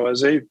there,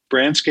 as a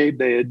Brandscape,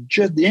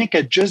 the ink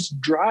had just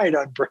dried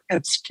on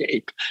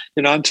Brandscape.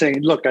 I'm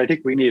saying, look, I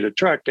think we need a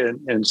truck,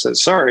 and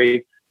says,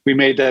 sorry, we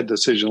made that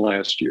decision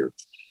last year.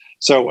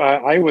 So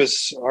our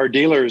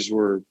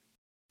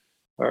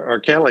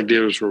Cadillac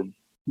dealers were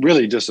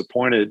really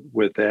disappointed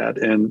with that,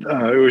 and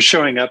it was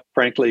showing up,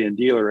 frankly, in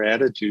dealer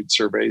attitude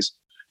surveys.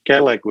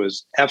 Cadillac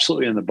was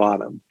absolutely in the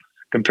bottom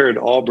compared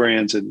to all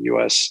brands in the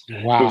U.S.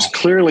 Wow. It was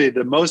clearly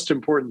the most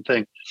important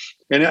thing,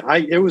 and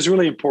it was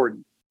really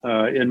important.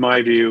 In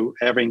my view,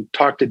 having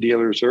talked to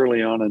dealers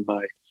early on in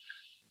my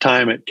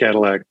time at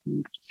Cadillac,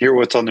 hear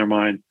what's on their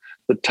mind.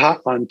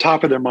 On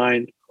top of their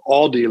mind,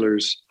 all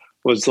dealers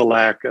was the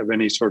lack of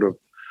any sort of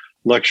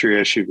luxury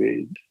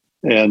SUV.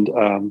 And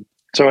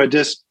so I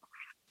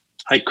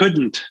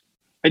didn't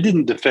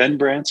defend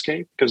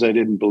Brandscape because I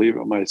didn't believe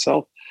it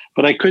myself,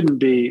 but I couldn't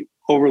be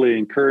overly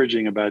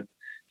encouraging about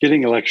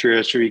getting a luxury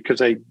SUV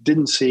because I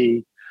didn't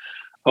see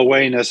a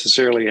way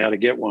necessarily how to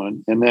get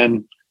one. And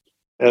then,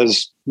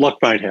 as luck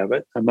might have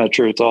it, I'm not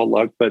sure it's all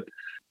luck, but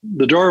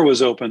the door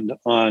was opened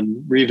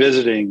on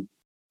revisiting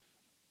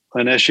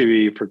an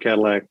SUV for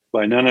Cadillac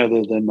by none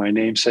other than my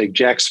namesake,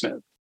 Jack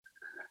Smith.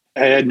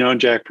 I had known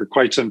Jack for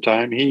quite some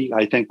time. He,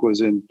 I think,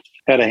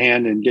 had a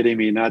hand in getting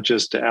me not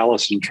just to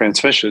Allison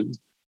Transmission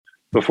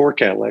before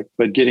Cadillac,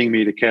 but getting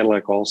me to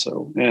Cadillac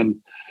also. And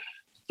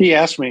he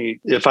asked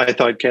me if I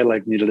thought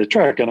Cadillac needed a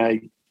truck. And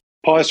I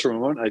paused for a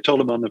moment. I told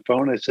him on the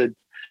phone, I said,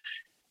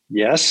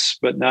 yes,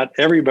 but not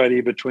everybody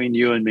between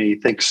you and me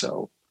thinks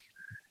so.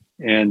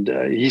 And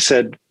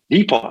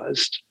he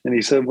paused and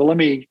he said, well, let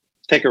me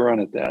take a run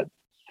at that.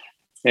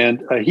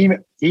 And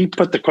he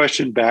put the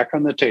question back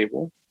on the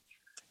table.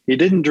 He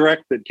didn't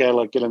direct that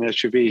Cadillac get an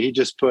SUV. He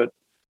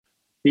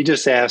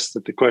just asked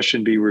that the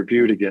question be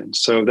reviewed again.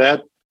 So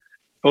that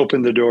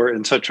opened the door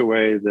in such a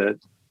way that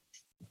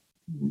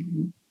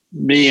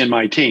me and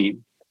my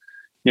team,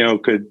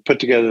 could put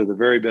together the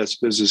very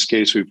best business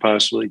case we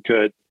possibly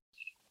could,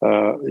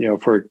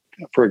 for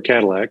a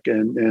Cadillac,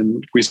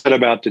 and we set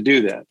about to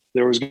do that.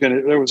 There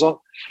was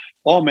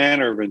all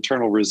manner of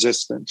internal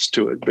resistance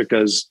to it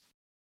because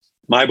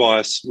my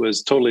boss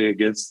was totally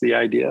against the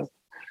idea,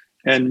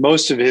 and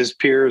most of his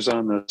peers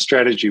on the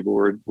strategy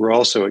board were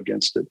also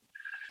against it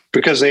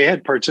because they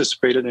had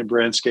participated in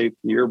Brandscape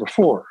the year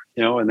before,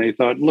 and they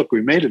thought, look,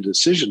 we made a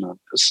decision on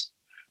this,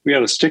 we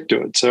got to stick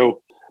to it.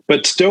 So,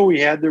 but still, we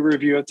had the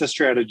review at the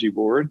strategy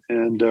board,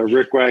 and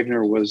Rick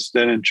Wagner was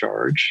then in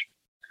charge.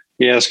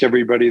 He asked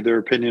everybody their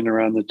opinion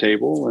around the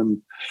table,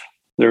 and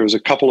there was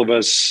a couple of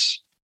us,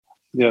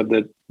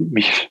 that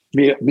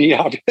me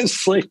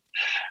obviously,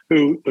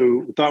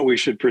 who thought we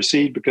should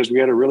proceed because we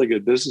had a really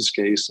good business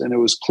case, and it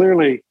was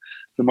clearly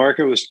the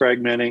market was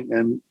fragmenting,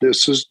 and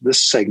this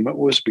segment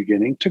was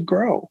beginning to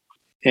grow.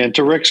 And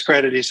to Rick's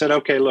credit, he said,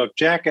 "Okay, look,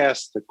 Jack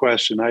asked the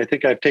question. I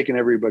think I've taken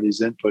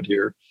everybody's input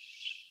here.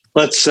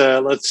 Let's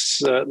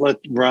let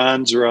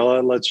Ron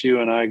Zarella, let's you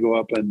and I go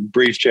up and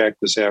brief Jack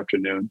this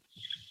afternoon."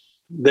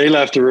 They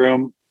left the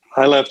room.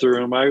 I left the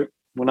room.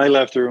 When I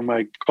left the room,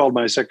 I called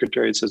my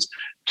secretary and says,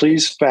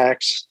 please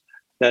fax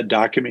that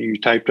document you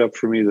typed up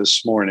for me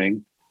this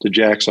morning to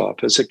Jack's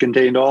office. It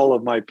contained all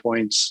of my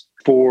points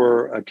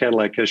for a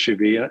Cadillac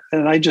SUV.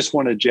 And I just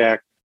wanted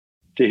Jack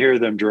to hear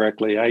them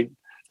directly.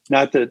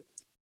 Not that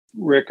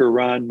Rick or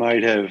Ron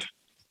might have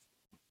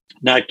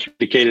not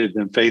communicated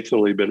them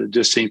faithfully, but it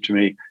just seemed to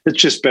me,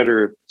 it's just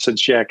better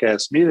since Jack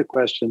asked me the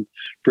question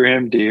for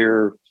him to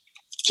hear.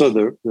 So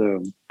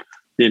the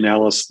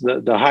analysis,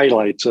 the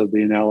highlights of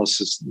the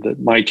analysis that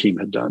my team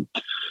had done.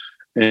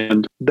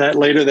 And that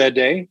later that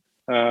day,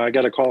 I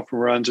got a call from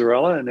Ron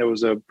Zarella, and it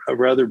was a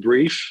rather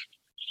brief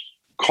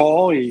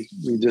call. He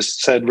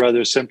just said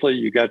rather simply,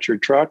 you got your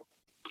truck.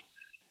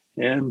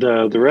 And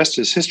the rest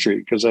is history,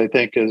 because I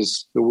think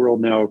as the world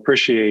now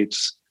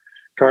appreciates,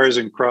 cars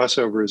and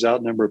crossovers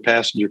outnumber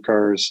passenger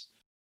cars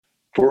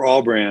for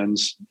all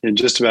brands in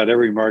just about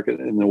every market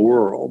in the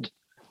world.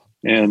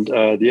 And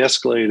the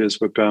Escalade has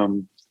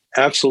become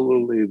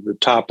absolutely the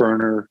top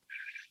earner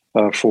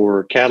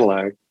for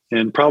Cadillac.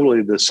 and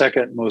probably the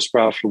second most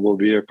profitable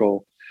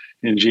vehicle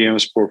in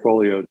GM's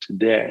portfolio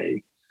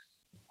today.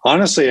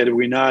 Honestly, had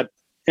we not,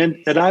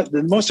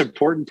 the most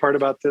important part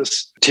about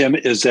this, Tim,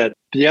 is that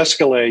the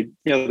Escalade,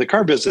 the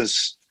car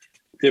business,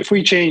 if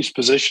we change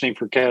positioning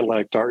for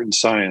Cadillac to Art and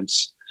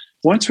Science,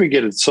 once we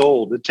get it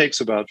sold, it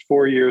takes about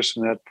 4 years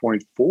from that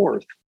point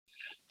forth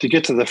to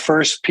get to the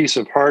first piece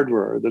of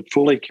hardware that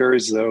fully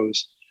carries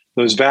those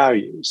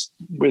values.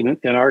 In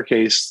our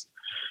case,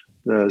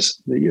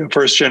 the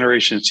first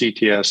generation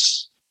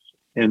CTS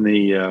in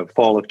the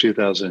fall of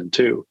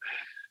 2002.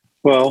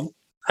 Well,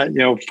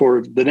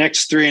 for the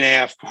next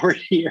 3.5, 4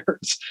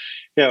 years,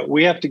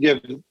 we have to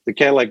give the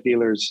Cadillac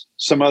dealers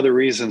some other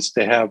reasons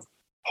to have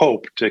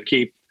hope, to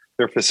keep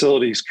their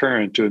facilities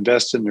current, to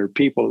invest in their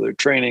people, their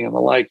training, and the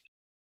like.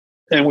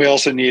 And we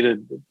also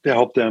needed to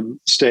help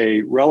them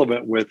stay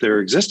relevant with their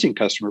existing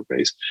customer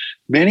base,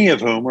 many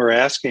of whom are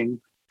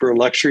asking for a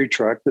luxury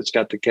truck that's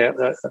got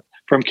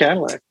from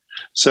Cadillac.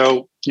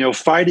 So,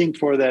 fighting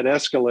for that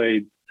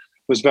Escalade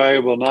was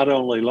valuable not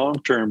only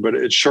long-term, but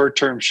it's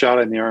short-term shot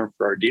in the arm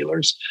for our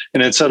dealers.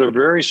 And it sent a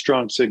very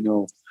strong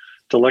signal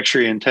to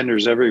luxury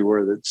intenders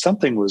everywhere that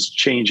something was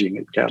changing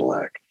at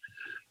Cadillac.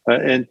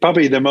 And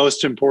probably the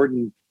most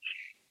important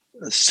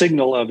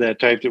signal of that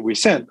type that we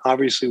sent,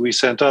 obviously we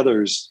sent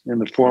others in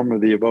the form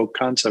of the Evoque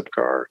concept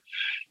car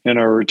and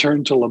our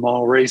return to Le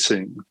Mans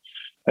racing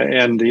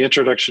and the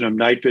introduction of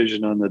night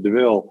vision on the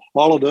DeVille.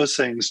 All of those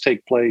things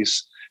take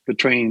place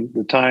between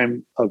the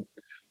time of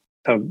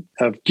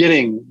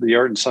getting the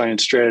Art and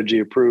Science strategy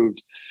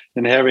approved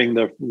and having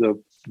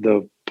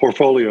the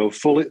portfolio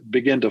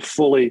begin to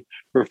fully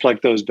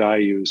reflect those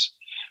values.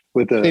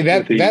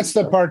 That's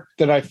the part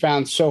that I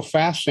found so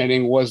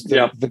fascinating was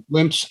the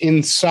glimpse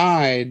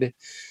inside.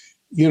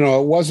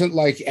 It wasn't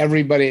like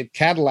everybody at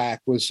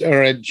Cadillac or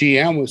at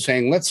GM was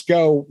saying, let's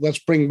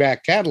bring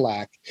back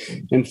Cadillac.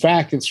 In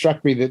fact, it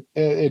struck me that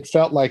it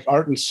felt like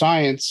Art and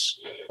Science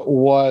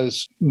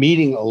was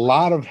meeting a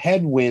lot of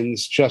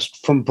headwinds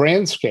just from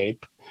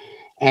Brandscape.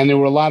 And there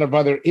were a lot of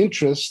other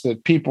interests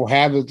that people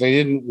had that they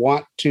didn't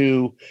want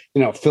to,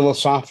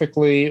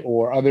 philosophically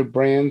or other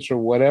brands or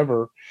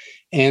whatever.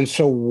 And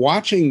so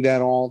watching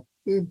that all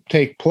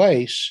take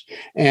place,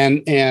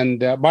 and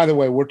by the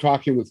way, we're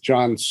talking with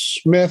John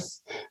Smith,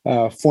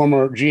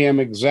 former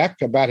GM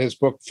exec, about his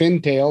book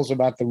Fin-Tales,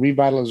 about the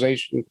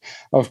revitalization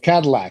of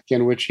Cadillac,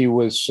 in which he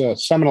was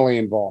seminally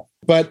involved.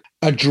 But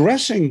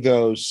addressing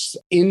those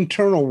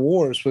internal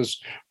wars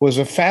was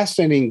a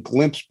fascinating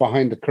glimpse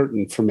behind the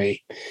curtain for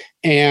me.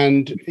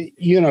 And,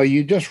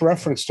 you just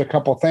referenced a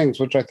couple of things,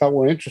 which I thought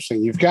were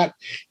interesting.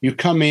 You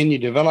come in, you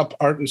develop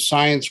Art and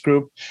Science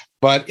Group,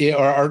 or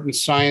Art and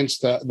Science,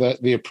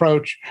 the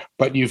approach,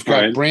 but you've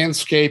got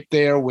Brandscape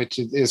there, which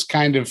is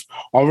kind of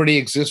already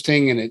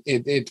existing, and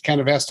it kind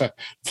of has to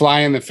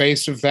fly in the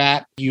face of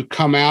that. You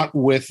come out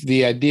with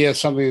the idea of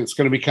something that's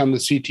going to become the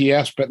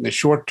CTS, but in the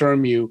short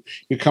term, you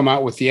come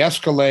out with the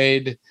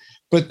Escalade.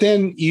 But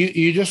then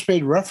you just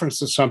made reference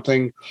to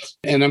something,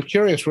 and I'm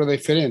curious where they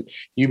fit in.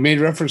 You made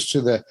reference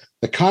to the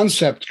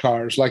concept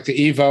cars like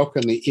the Evoque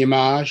and the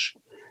Image,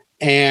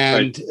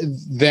 and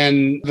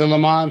then the Le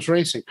Mans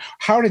racing.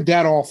 How did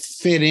that all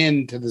fit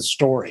into the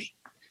story?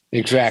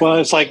 Exactly. Well,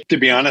 it's like, to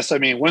be honest,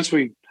 once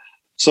we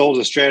sold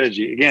a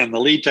strategy, again, the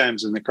lead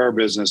times in the car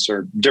business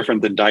are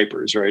different than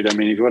diapers, right? If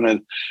you want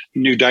a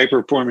new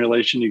diaper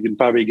formulation, you can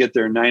probably get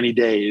there in 90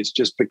 days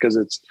just because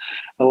it's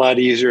a lot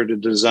easier to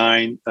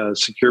design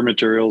secure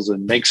materials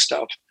and make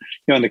stuff.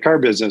 In the car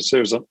business,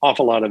 there's an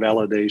awful lot of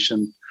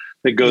validation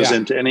that goes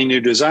into any new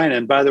design.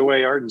 And by the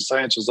way, Art and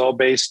Science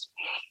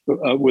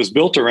was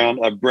built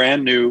around a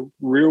brand new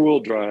rear-wheel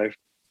drive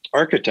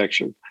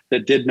architecture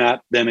that did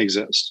not then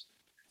exist.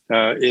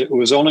 It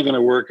was only going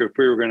to work if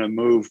we were going to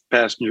move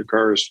passenger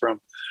cars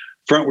from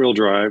front-wheel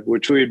drive,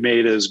 which we had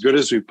made as good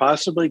as we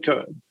possibly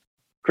could.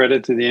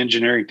 Credit to the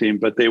engineering team,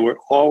 but they were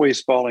always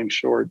falling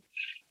short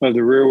of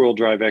the rear-wheel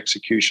drive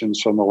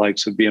executions from the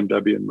likes of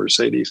BMW and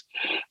Mercedes.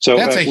 So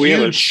that's a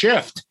huge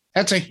shift.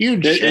 That's a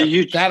huge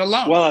shift. That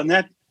alone. Well,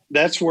 and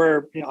that's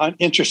where,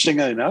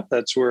 interestingly enough,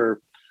 that's where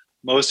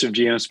most of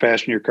GM's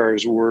passenger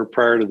cars were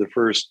prior to the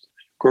first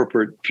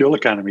corporate fuel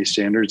economy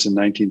standards in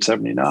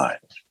 1979.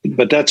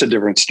 But that's a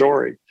different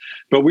story.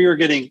 But we're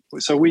putting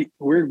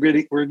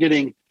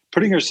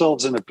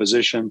ourselves in a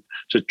position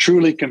to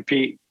truly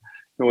compete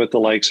with the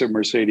likes of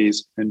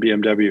Mercedes and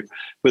BMW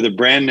with a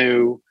brand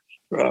new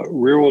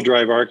rear-wheel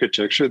drive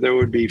architecture that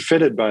would be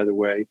fitted, by the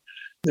way,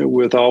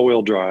 with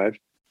all-wheel drive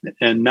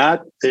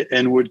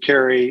and would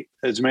carry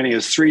as many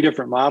as 3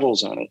 different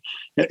models on it.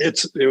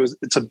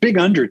 It's a big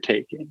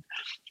undertaking,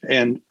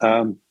 and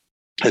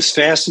as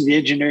fast as the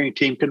engineering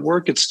team can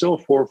work, it's still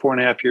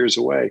 4.5 years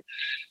away.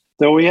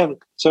 So we have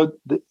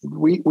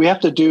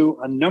to do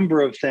a number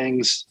of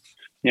things,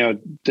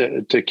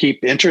 to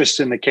keep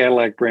interest in the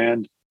Cadillac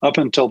brand up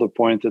until the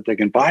point that they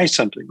can buy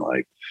something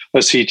like a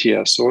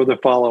CTS or the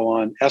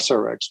follow-on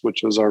SRX,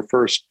 which was our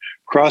first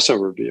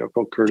crossover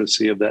vehicle,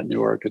 courtesy of that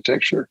new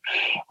architecture,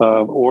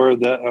 or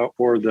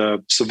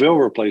the Seville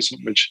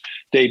replacement, which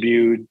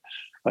debuted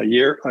a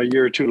year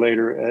or two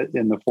later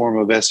in the form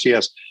of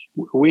STS.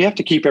 We have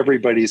to keep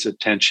everybody's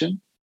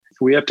attention.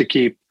 We have to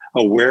keep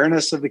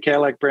awareness of the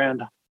Cadillac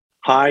brand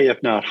high,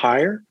 if not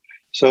higher.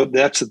 So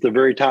that's at the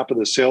very top of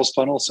the sales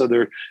funnel. So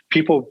there are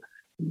people,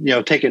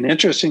 take an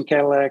interest in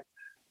Cadillac,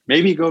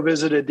 maybe go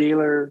visit a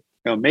dealer,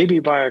 maybe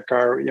buy a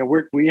car.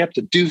 We have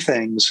to do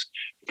things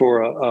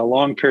for a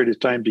long period of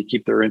time to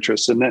keep their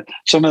interest. And then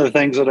some of the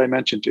things that I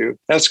mentioned to you,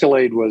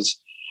 Escalade was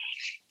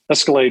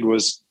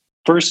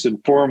first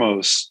and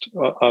foremost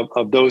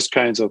of those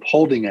kinds of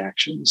holding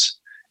actions,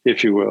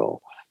 if you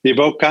will. The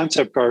Evoque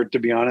concept car, to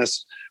be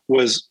honest,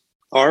 was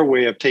our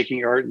way of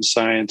taking art and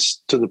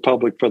science to the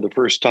public for the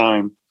first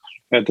time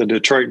at the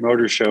Detroit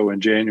Motor Show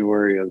in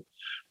January of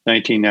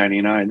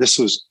 1999. This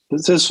was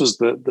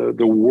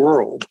the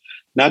world,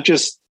 not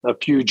just a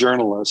few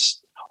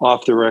journalists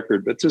off the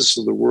record, but this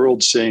is the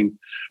world seeing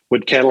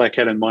what Cadillac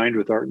had in mind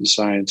with art and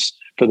science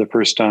for the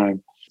first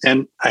time.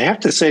 And I have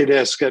to say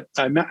this,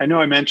 I know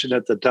I mentioned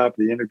at the top of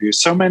the interview,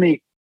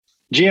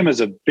 GM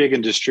is a big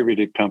and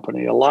distributed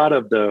company. A lot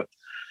of the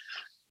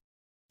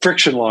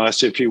friction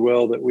loss, if you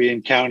will, that we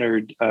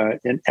encountered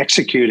in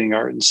executing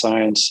art and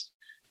science,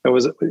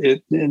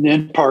 it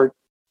in part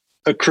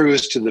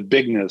accrues to the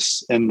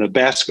bigness and the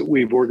basket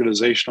weave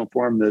organizational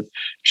form that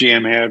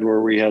GM had,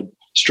 where we had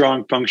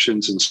strong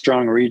functions and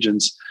strong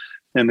regions.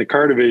 And the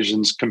car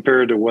divisions,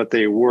 compared to what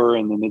they were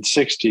in the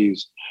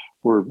mid-'60s,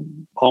 were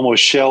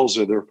almost shells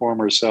of their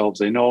former selves.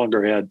 They no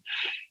longer had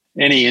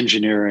any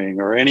engineering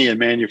or any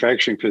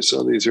manufacturing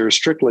facilities. They were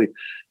strictly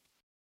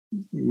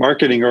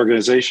marketing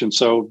organizations,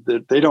 so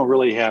that they don't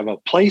really have a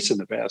place in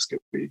the basket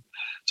weave.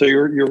 So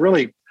you're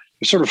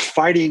sort of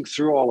fighting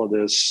through all of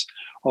this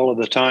all of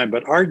the time.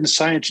 But art and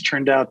science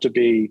turned out to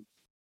be,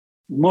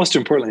 most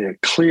importantly, a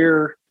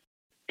clear,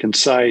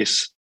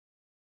 concise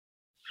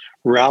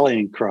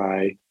rallying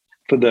cry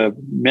for the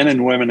men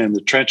and women in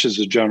the trenches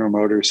of General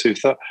Motors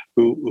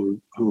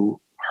who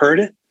heard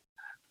it,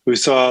 who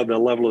saw the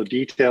level of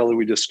detail that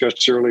we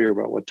discussed earlier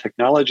about what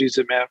technologies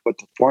it meant, what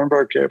the form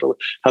bar capable,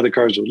 how the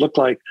cars would look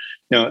like.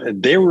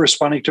 And they were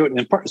responding to it.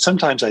 And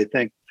sometimes I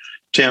think,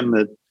 Tim,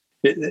 that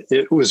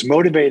it was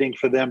motivating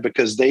for them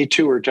because they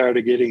too were tired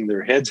of getting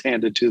their heads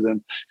handed to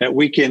them at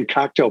weekend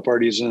cocktail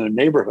parties in their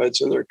neighborhoods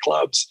or their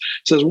clubs.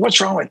 Says, what's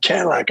wrong with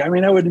Cadillac? I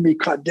mean, I wouldn't be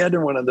caught dead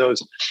in one of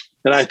those.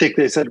 And I think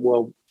they said,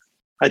 well,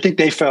 I think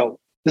they felt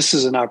this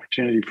is an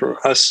opportunity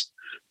for us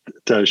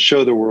to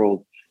show the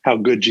world how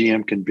good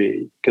GM can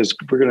be, because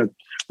we're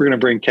gonna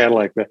bring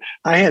Cadillac back.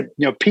 I had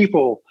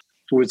people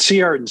who would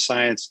see art and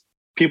science,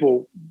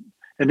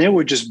 and they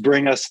would just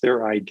bring us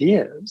their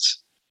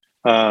ideas.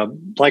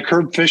 Like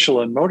Herb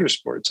Fischel in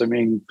motorsports. I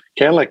mean,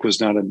 Cadillac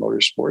was not in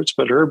motorsports,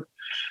 but Herb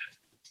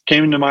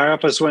came into my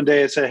office one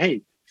day and said,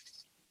 hey,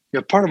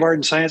 part of art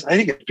and science, I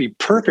think it'd be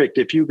perfect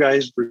if you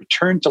guys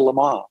return to Le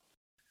Mans.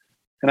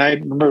 And I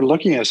remember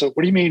looking at it, so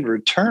what do you mean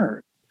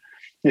return?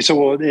 He said,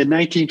 well, in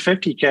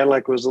 1950,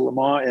 Cadillac was at Le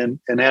Mans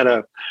and had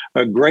a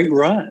great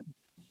run.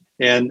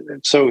 And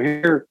so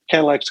here,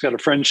 Cadillac's got a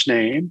French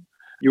name.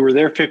 You were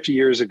there 50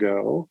 years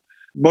ago.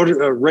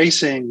 Motor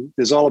racing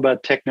is all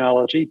about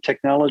technology.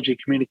 Technology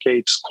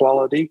communicates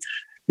quality.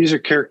 These are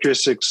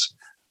characteristics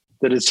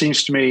that it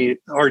seems to me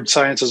art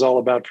science is all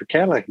about for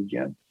Cadillac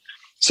again.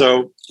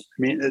 So, I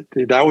mean,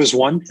 that was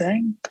one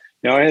thing.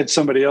 I had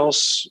somebody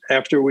else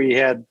after we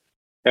got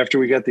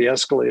the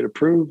Escalade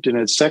approved in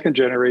its second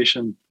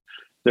generation.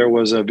 There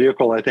was a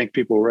vehicle I think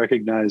people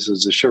recognize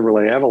as the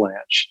Chevrolet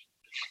Avalanche,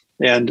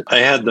 and I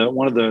had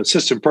one of the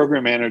system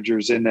program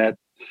managers in that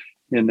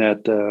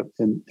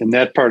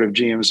part of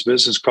GM's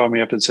business called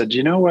me up and said,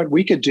 you know what,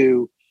 we could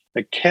do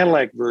a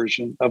Cadillac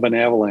version of an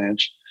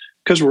Avalanche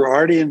because we're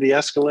already in the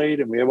Escalade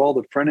and we have all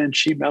the front end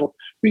sheet metal.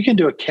 We can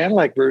do a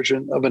Cadillac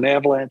version of an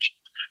Avalanche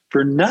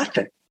for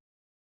nothing.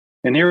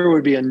 And here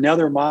would be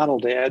another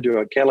model to add to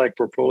a Cadillac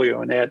portfolio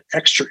and add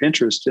extra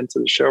interest into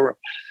the showroom.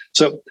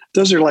 So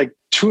those are like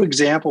two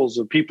examples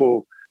of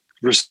people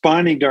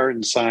responding to art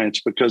and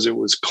science because it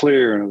was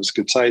clear and it was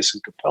concise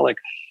and compelling.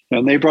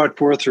 And they brought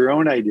forth their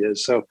own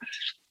ideas. So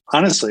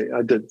honestly,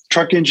 the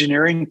truck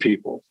engineering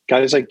people,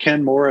 guys like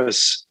Ken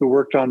Morris, who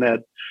worked on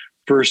that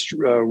first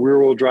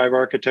rear-wheel drive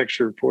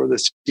architecture for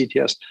the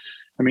CTS.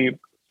 I mean,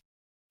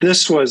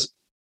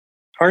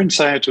 art and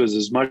science was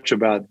as much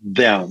about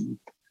them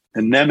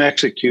and them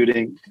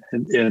executing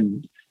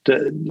and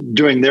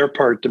doing their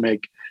part to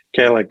make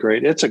Cadillac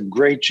great. It's a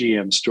great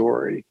GM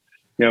story,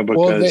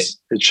 because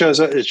it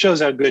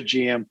shows how good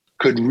GM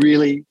could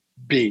really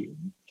be.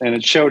 And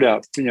it showed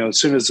up, as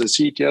soon as the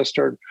CTS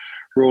started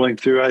rolling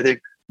through. I think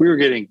we were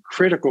getting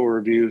critical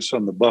reviews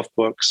from the Buff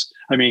books.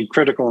 I mean,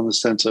 critical in the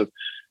sense of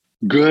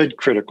good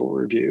critical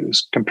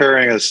reviews,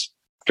 comparing us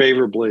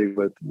favorably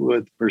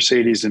with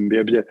Mercedes and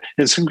BMW.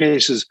 In some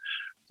cases,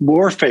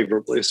 more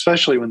favorably,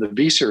 especially when the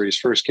V Series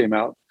first came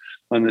out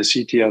on the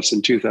CTS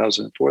in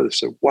 2004. They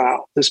said,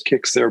 wow, this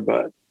kicks their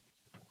butt.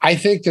 I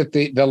think that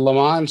the Le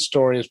Mans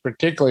story is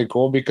particularly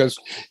cool because,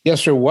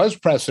 yes, there was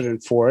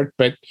precedent for it,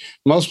 but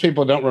most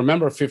people don't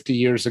remember 50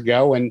 years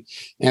ago. And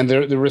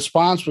the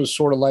response was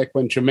sort of like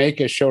when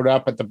Jamaica showed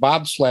up at the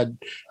bobsled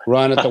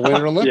run at the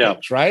Winter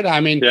Olympics, right? I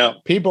mean,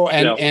 people,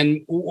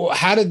 and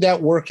how did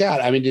that work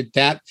out? I mean, did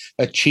that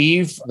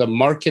achieve the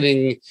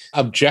marketing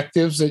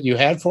objectives that you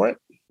had for it?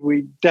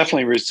 We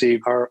definitely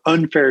received our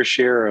unfair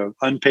share of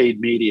unpaid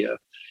media,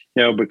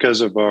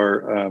 because of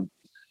our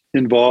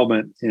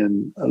involvement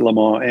in Le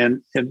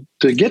Mans. And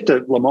to get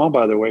to Le Mans,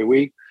 by the way,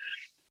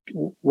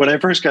 when I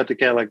first got to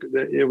Cadillac,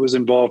 it was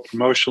involved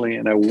promotionally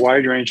in a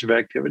wide range of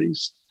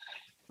activities.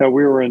 We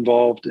were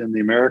involved in the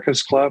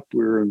America's Club.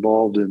 We were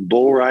involved in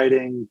bull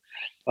riding,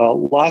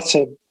 lots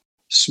of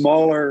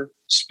smaller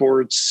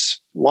sports,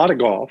 a lot of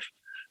golf,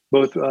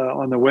 both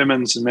on the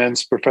women's and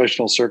men's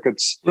professional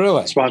circuits,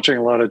 really sponsoring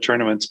a lot of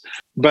tournaments.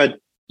 But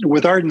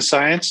with art and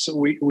science,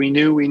 we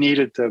knew we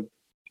needed to,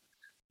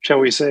 shall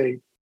we say,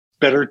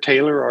 better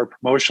tailor our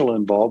promotional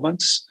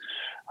involvements.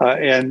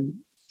 And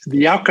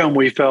the outcome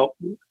we felt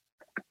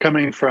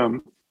coming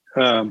from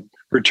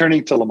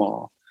returning to Le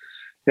Mans,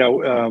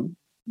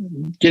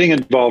 getting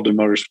involved in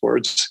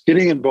motorsports,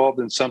 getting involved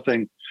in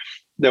something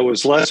that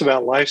was less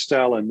about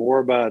lifestyle and more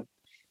about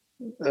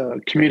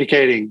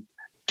communicating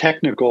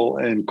technical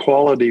and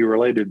quality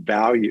related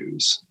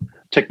values,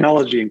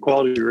 technology and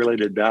quality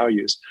related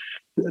values,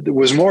 that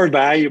was more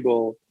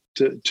valuable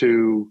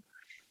to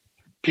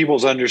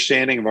people's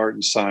understanding of art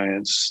and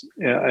science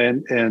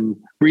and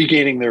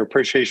regaining their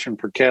appreciation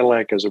for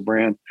Cadillac as a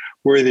brand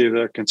worthy of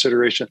their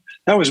consideration.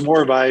 That was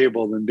more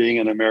valuable than being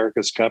in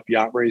America's Cup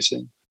yacht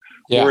racing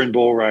or in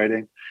bull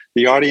riding.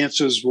 The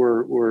audiences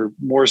were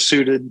more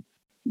suited.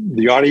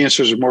 The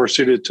audiences were more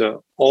suited to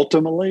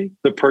ultimately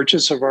the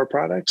purchase of our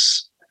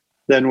products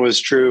than was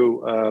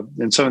true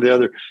in some of the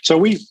other. So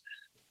we,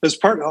 as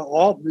part of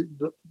all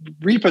the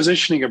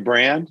repositioning a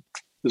brand,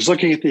 is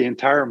looking at the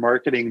entire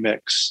marketing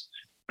mix.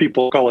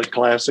 People call it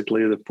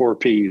classically the 4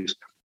 Ps: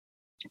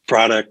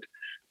 product,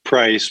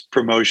 price,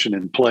 promotion,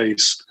 and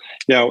place.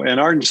 And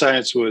art and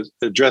science was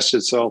addressed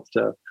itself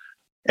to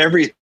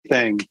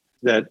everything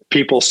that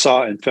people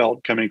saw and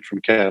felt coming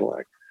from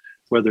Cadillac,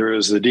 whether it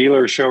was the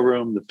dealer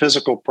showroom, the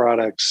physical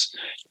products,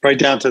 right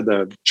down to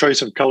the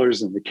choice of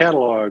colors in the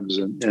catalogs,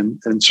 and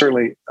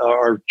certainly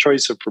our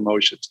choice of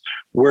promotions,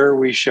 where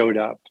we showed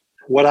up,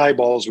 what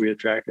eyeballs we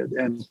attracted.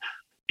 And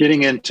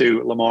getting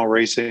into Le Mans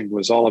racing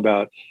was all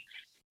about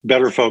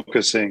better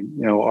focusing,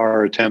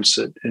 our attempts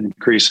at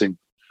increasing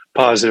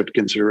positive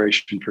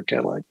consideration for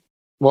Cadillac.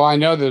 Well, I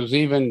know there's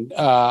even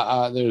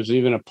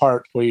a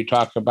part where you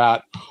talk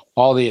about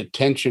all the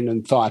attention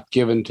and thought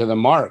given to the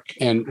mark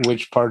and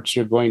which parts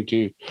you're going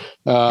to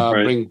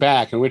bring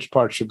back and which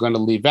parts you're going to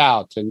leave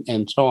out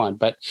and so on.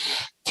 But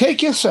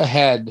take us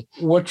ahead,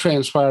 what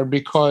transpired,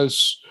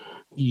 because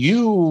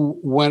you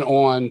went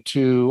on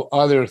to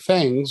other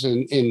things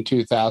in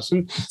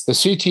 2000. The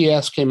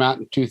CTS came out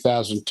in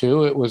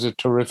 2002. It was a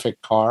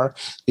terrific car.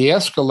 The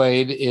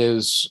Escalade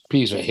is a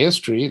piece of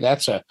history.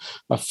 That's a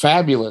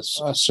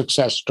fabulous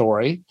success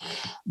story.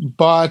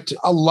 But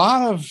a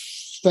lot of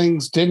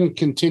things didn't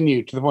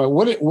continue to the point.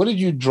 What did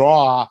you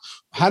draw?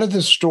 How did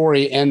this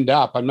story end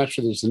up? I'm not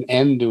sure there's an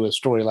end to a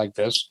story like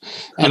this.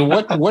 And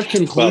what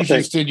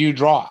conclusions did you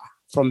draw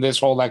from this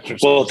whole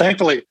exercise? Well,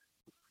 thankfully,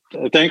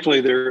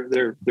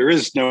 there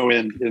is no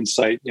end in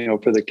sight,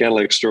 for the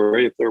Cadillac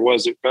story. If there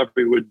was, it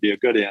probably would be a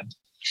good end.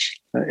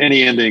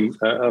 Any ending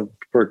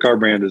for a car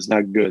brand is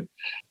not good.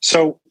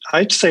 So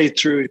I'd say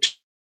through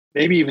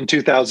maybe even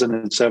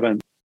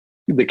 2007,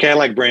 the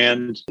Cadillac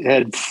brand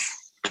had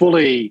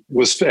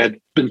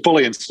been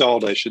fully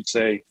installed, I should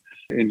say,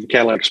 in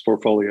Cadillac's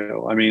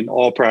portfolio. I mean,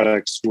 all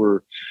products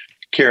were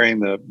carrying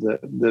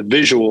the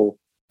visual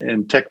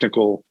and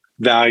technical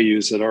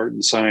values that art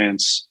and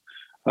science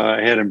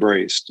had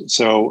embraced.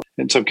 So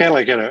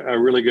Cadillac had a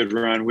really good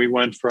run. We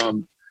went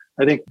from,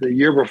 I think the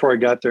year before I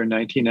got there in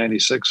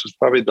 1996 was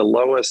probably the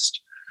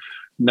lowest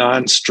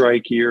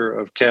non-strike year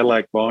of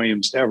Cadillac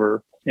volumes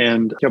ever.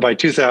 And by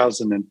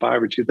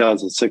 2005 or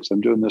 2006,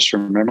 I'm doing this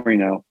from memory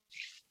now,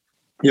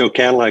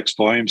 Cadillac's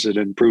volumes had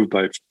improved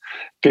by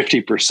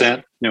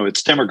 50%.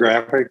 Its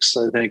demographics,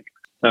 I think,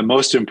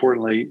 most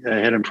importantly,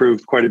 had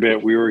improved quite a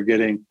bit. We were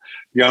getting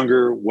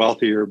younger,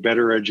 wealthier,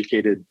 better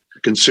educated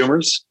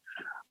consumers.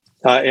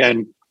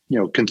 And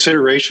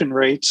consideration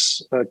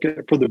rates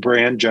for the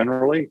brand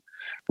generally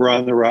were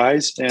on the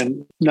rise.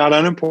 And not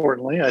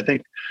unimportantly, I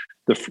think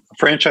the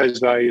franchise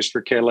values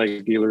for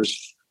Cadillac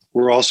dealers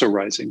were also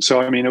rising.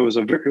 So, I mean, it was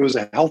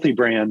a healthy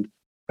brand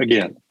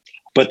again.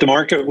 But the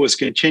market was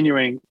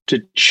continuing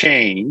to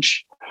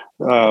change.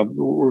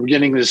 We're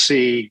beginning to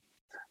see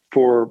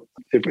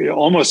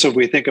if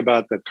we think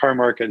about the car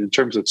market in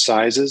terms of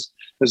sizes,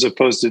 as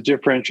opposed to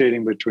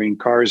differentiating between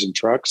cars and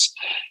trucks,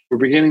 we're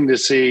beginning to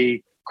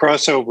see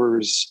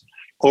crossovers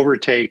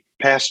overtake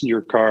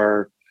passenger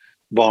car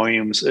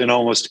volumes in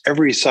almost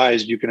every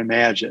size you can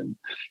imagine.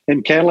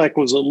 And Cadillac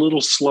was a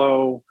little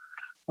slow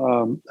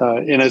in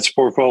its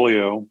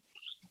portfolio.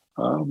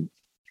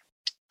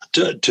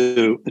 to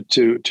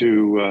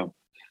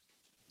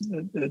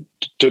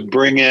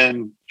bring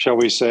in, shall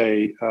we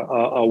say,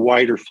 a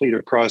wider fleet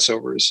of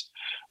crossovers.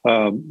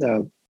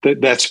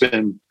 That's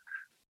been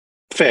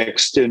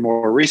fixed in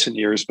more recent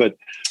years, but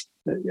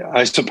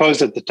I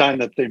suppose at the time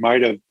that they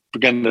might have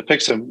begun to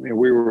fix them,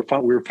 we were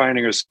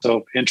finding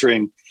ourselves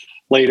entering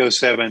late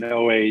 07,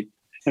 08.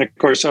 And of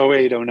course,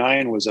 08,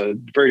 09 was a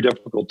very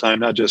difficult time,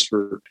 not just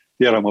for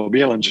the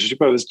automobile industry,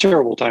 but it was a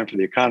terrible time for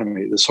the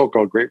economy, the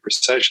so-called Great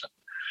Recession.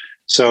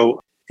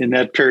 So in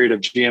that period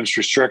of GM's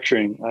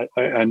restructuring,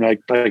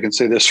 I can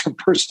say this from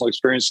personal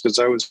experience because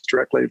I was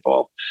directly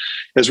involved,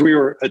 as we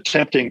were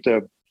attempting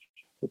to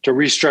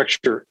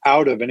restructure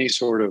out of any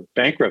sort of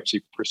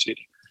bankruptcy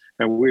proceeding.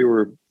 And we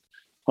were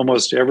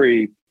almost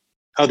every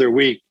other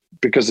week,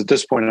 because at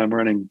this point I'm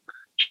running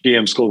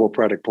GM's global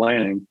product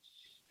planning,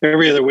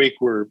 every other week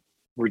we're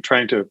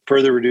trying to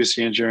further reduce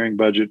the engineering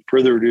budget,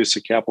 further reduce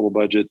the capital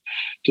budget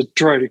to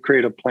try to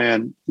create a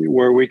plan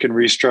where we can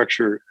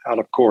restructure out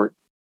of court.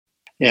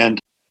 And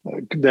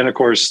then, of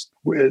course,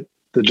 the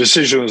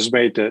decision was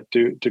made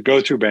to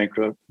go through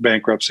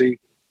bankruptcy.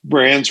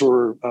 Brands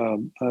were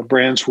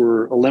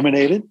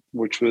eliminated,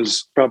 which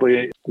is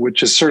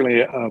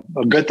certainly a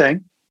good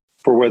thing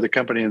for where the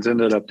company has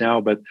ended up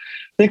now. But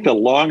I think the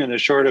long and the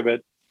short of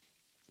it,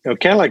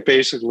 Cadillac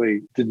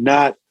basically did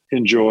not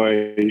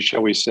enjoy,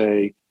 shall we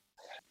say,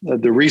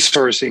 the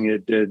resourcing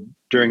it did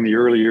during the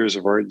early years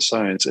of Art and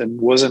Science, and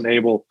wasn't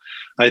able,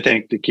 I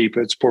think, to keep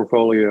its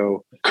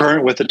portfolio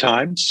current with the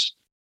times,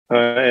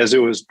 as it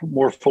was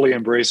more fully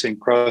embracing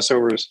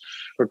crossovers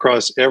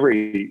across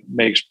every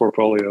make's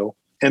portfolio.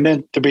 And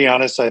then, to be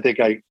honest, I think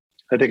I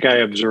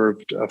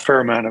observed a fair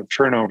amount of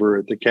turnover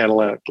at the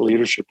Cadillac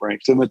leadership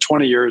ranks. In the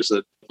 20 years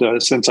that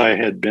since I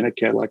had been at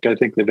Cadillac, I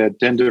think they've had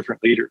 10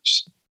 different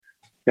leaders.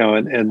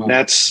 And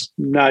that's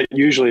not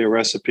usually a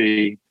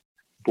recipe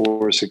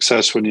for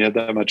success when you have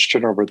that much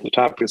turnover at the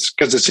top. It's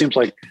because it seems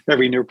like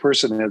every new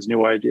person has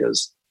new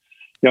ideas.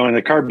 In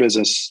the car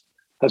business,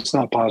 that's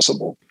not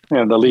possible.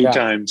 And the lead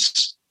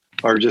times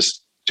are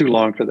just too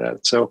long for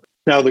that. So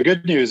now the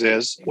good news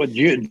is what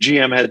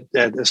GM had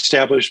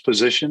established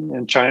position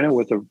in China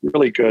with a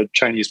really good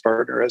Chinese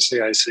partner,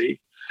 SAIC.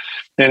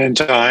 And in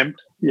time,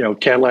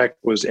 Cadillac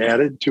was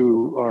added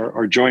to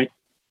our joint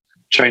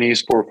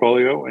Chinese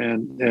portfolio.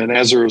 And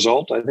as a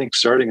result, I think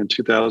starting in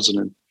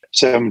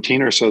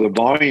 2017 or so, the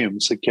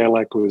volumes that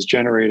Cadillac was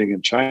generating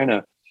in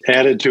China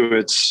added to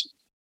its,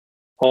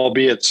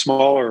 albeit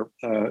smaller,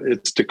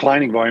 its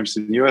declining volumes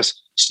in the US,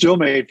 still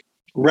made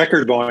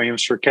record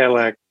volumes for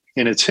Cadillac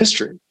in its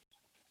history.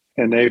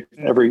 And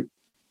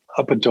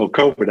up until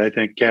COVID, I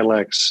think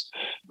Cadillac's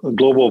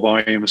global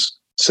volumes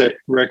set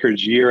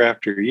records year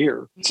after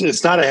year.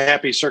 It's not a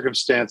happy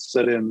circumstance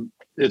that in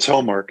its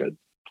home market,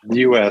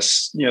 the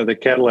US, the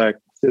Cadillac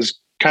has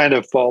kind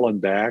of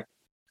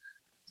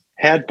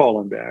had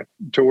fallen back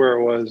to where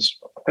it was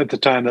at the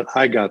time that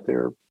I got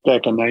there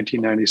back in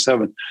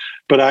 1997.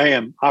 But I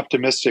am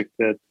optimistic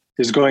that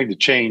is going to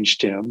change,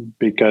 Tim,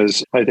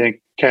 because I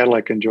think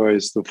Cadillac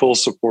enjoys the full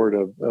support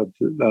of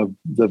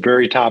the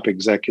very top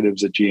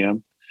executives at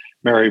GM,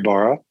 Mary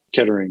Barra,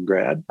 Kettering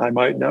grad, I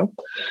might know,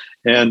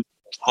 and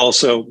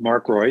also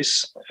Mark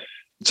Royce.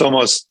 It's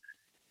almost,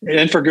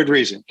 and for good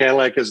reason,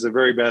 Cadillac is the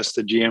very best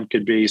that GM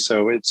could be,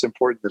 so it's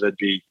important that it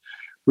be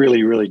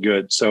really, really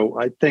good. So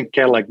I think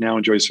Cadillac now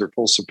enjoys their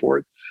full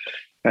support.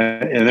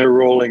 And they're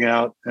rolling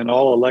out an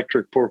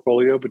all-electric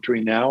portfolio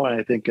between now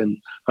and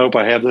I hope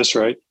I have this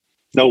right,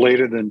 no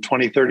later than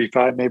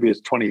 2035, maybe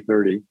it's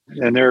 2030.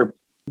 And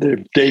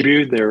they've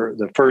debuted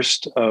the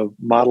first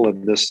model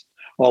of this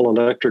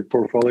all-electric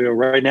portfolio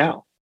right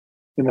now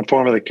in the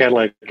form of the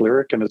Cadillac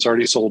Lyriq, and it's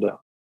already sold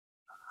out.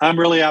 I'm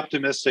really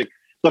optimistic.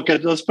 Look,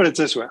 let's put it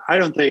this way. I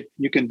don't think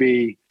you can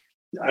be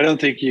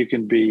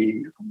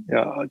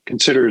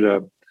considered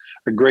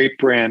a great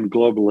brand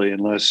globally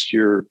unless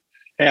you're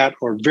at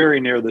or very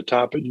near the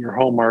top in your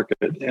home market.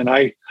 And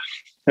I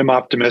am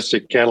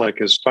optimistic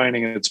Cadillac is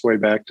finding its way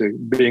back to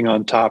being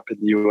on top in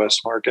the U.S.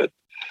 market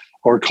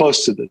or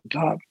close to the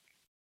top,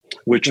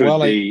 which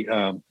would be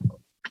a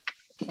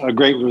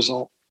great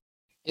result.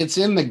 It's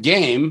in the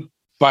game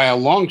by a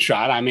long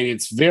shot. I mean,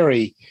 it's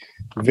very,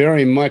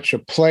 very much a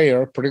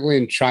player, particularly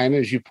in China,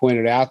 as you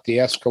pointed out. The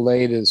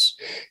Escalade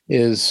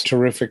is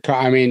terrific.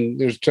 I mean,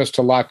 there's just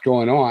a lot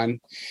going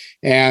on.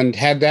 And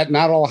had that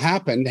not all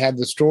happened, had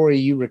the story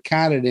you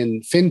recounted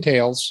in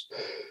FinTales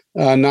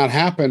not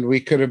happened, we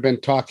could have been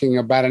talking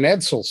about an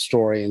Edsel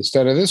story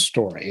instead of this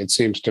story, it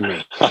seems to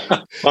me.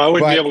 Well, I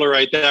wouldn't be able to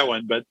write that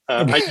one, but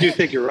I do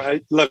think you're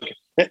right. Look,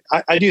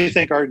 I do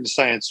think Art and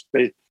Science,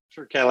 I'm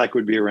sure Cadillac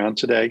would be around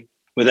today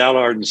without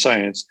Art and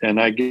Science.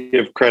 And I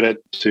give credit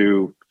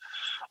to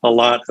a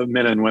lot of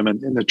men and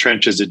women in the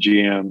trenches at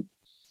GM,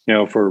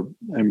 for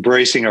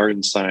embracing Art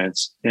and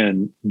Science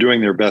and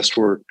doing their best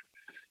work.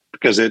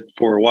 Because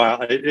for a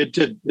while, it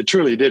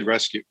truly did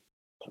rescue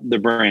the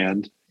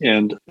brand,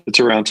 and it's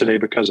around today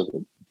because of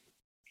it.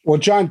 Well,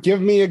 John,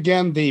 give me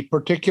again the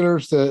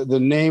particulars, the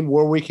name,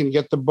 where we can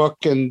get the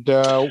book, and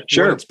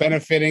Sure. where it's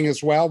benefiting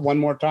as well. One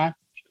more time.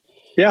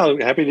 Yeah,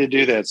 happy to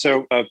do that.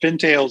 So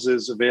Fintails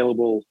is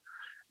available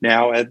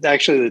now.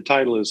 Actually, the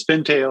title is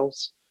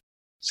Fintails,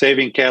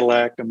 Saving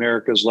Cadillac,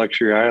 America's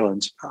Luxury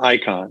Islands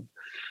Icon.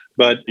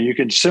 But you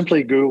can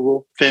simply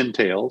Google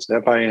Fintails,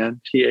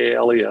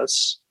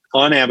 Fintales,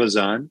 on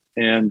Amazon,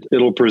 and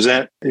it'll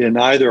present in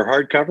either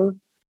hardcover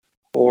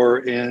or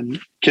in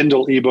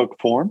Kindle ebook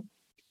form.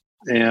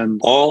 And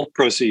all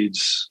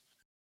proceeds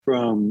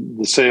from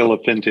the sale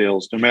of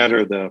Fintails, no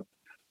matter the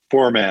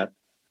format,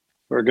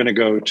 are going to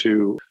go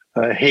to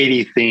a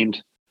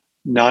Haiti-themed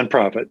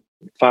nonprofit,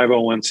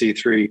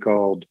 501c3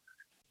 called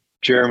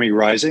Jeremy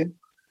Rising,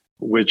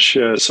 which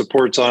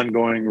supports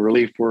ongoing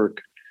relief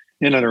work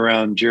in and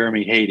around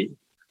Jeremy, Haiti.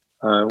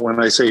 When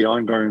I say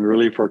ongoing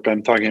relief work,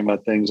 I'm talking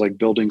about things like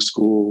building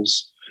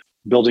schools,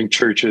 building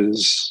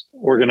churches,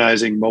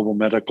 organizing mobile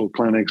medical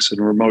clinics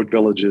in remote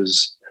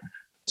villages,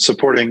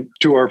 supporting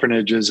 2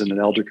 orphanages and an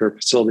elder care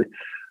facility,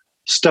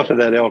 stuff of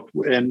that ilk.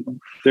 And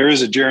there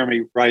is a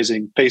Jeremy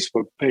Rising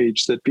Facebook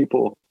page that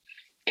people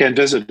can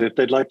visit if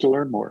they'd like to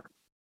learn more.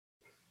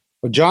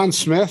 Well, John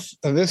Smith,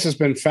 this has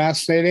been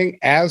fascinating,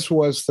 as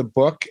was the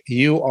book.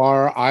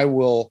 I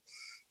will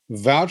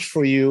vouch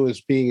for you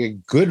as being a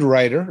good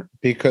writer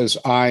because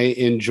I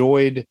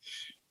enjoyed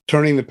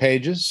turning the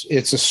pages.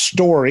 It's a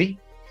story,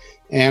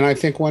 and I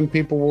think one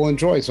people will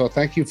enjoy. So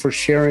thank you for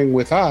sharing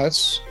with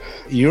us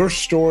your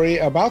story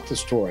about the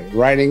story,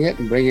 writing it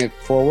and bringing it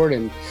forward.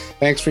 And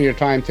thanks for your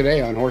time today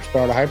on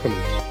Horsepower to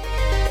Hyperloops.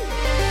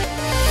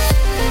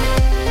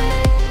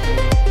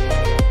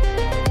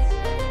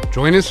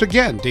 Join us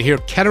again to hear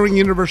Kettering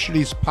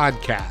University's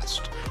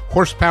podcast,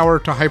 Horsepower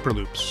to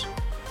Hyperloops,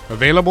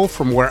 available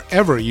from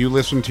wherever you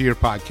listen to your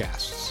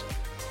podcasts.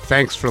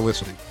 Thanks for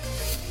listening.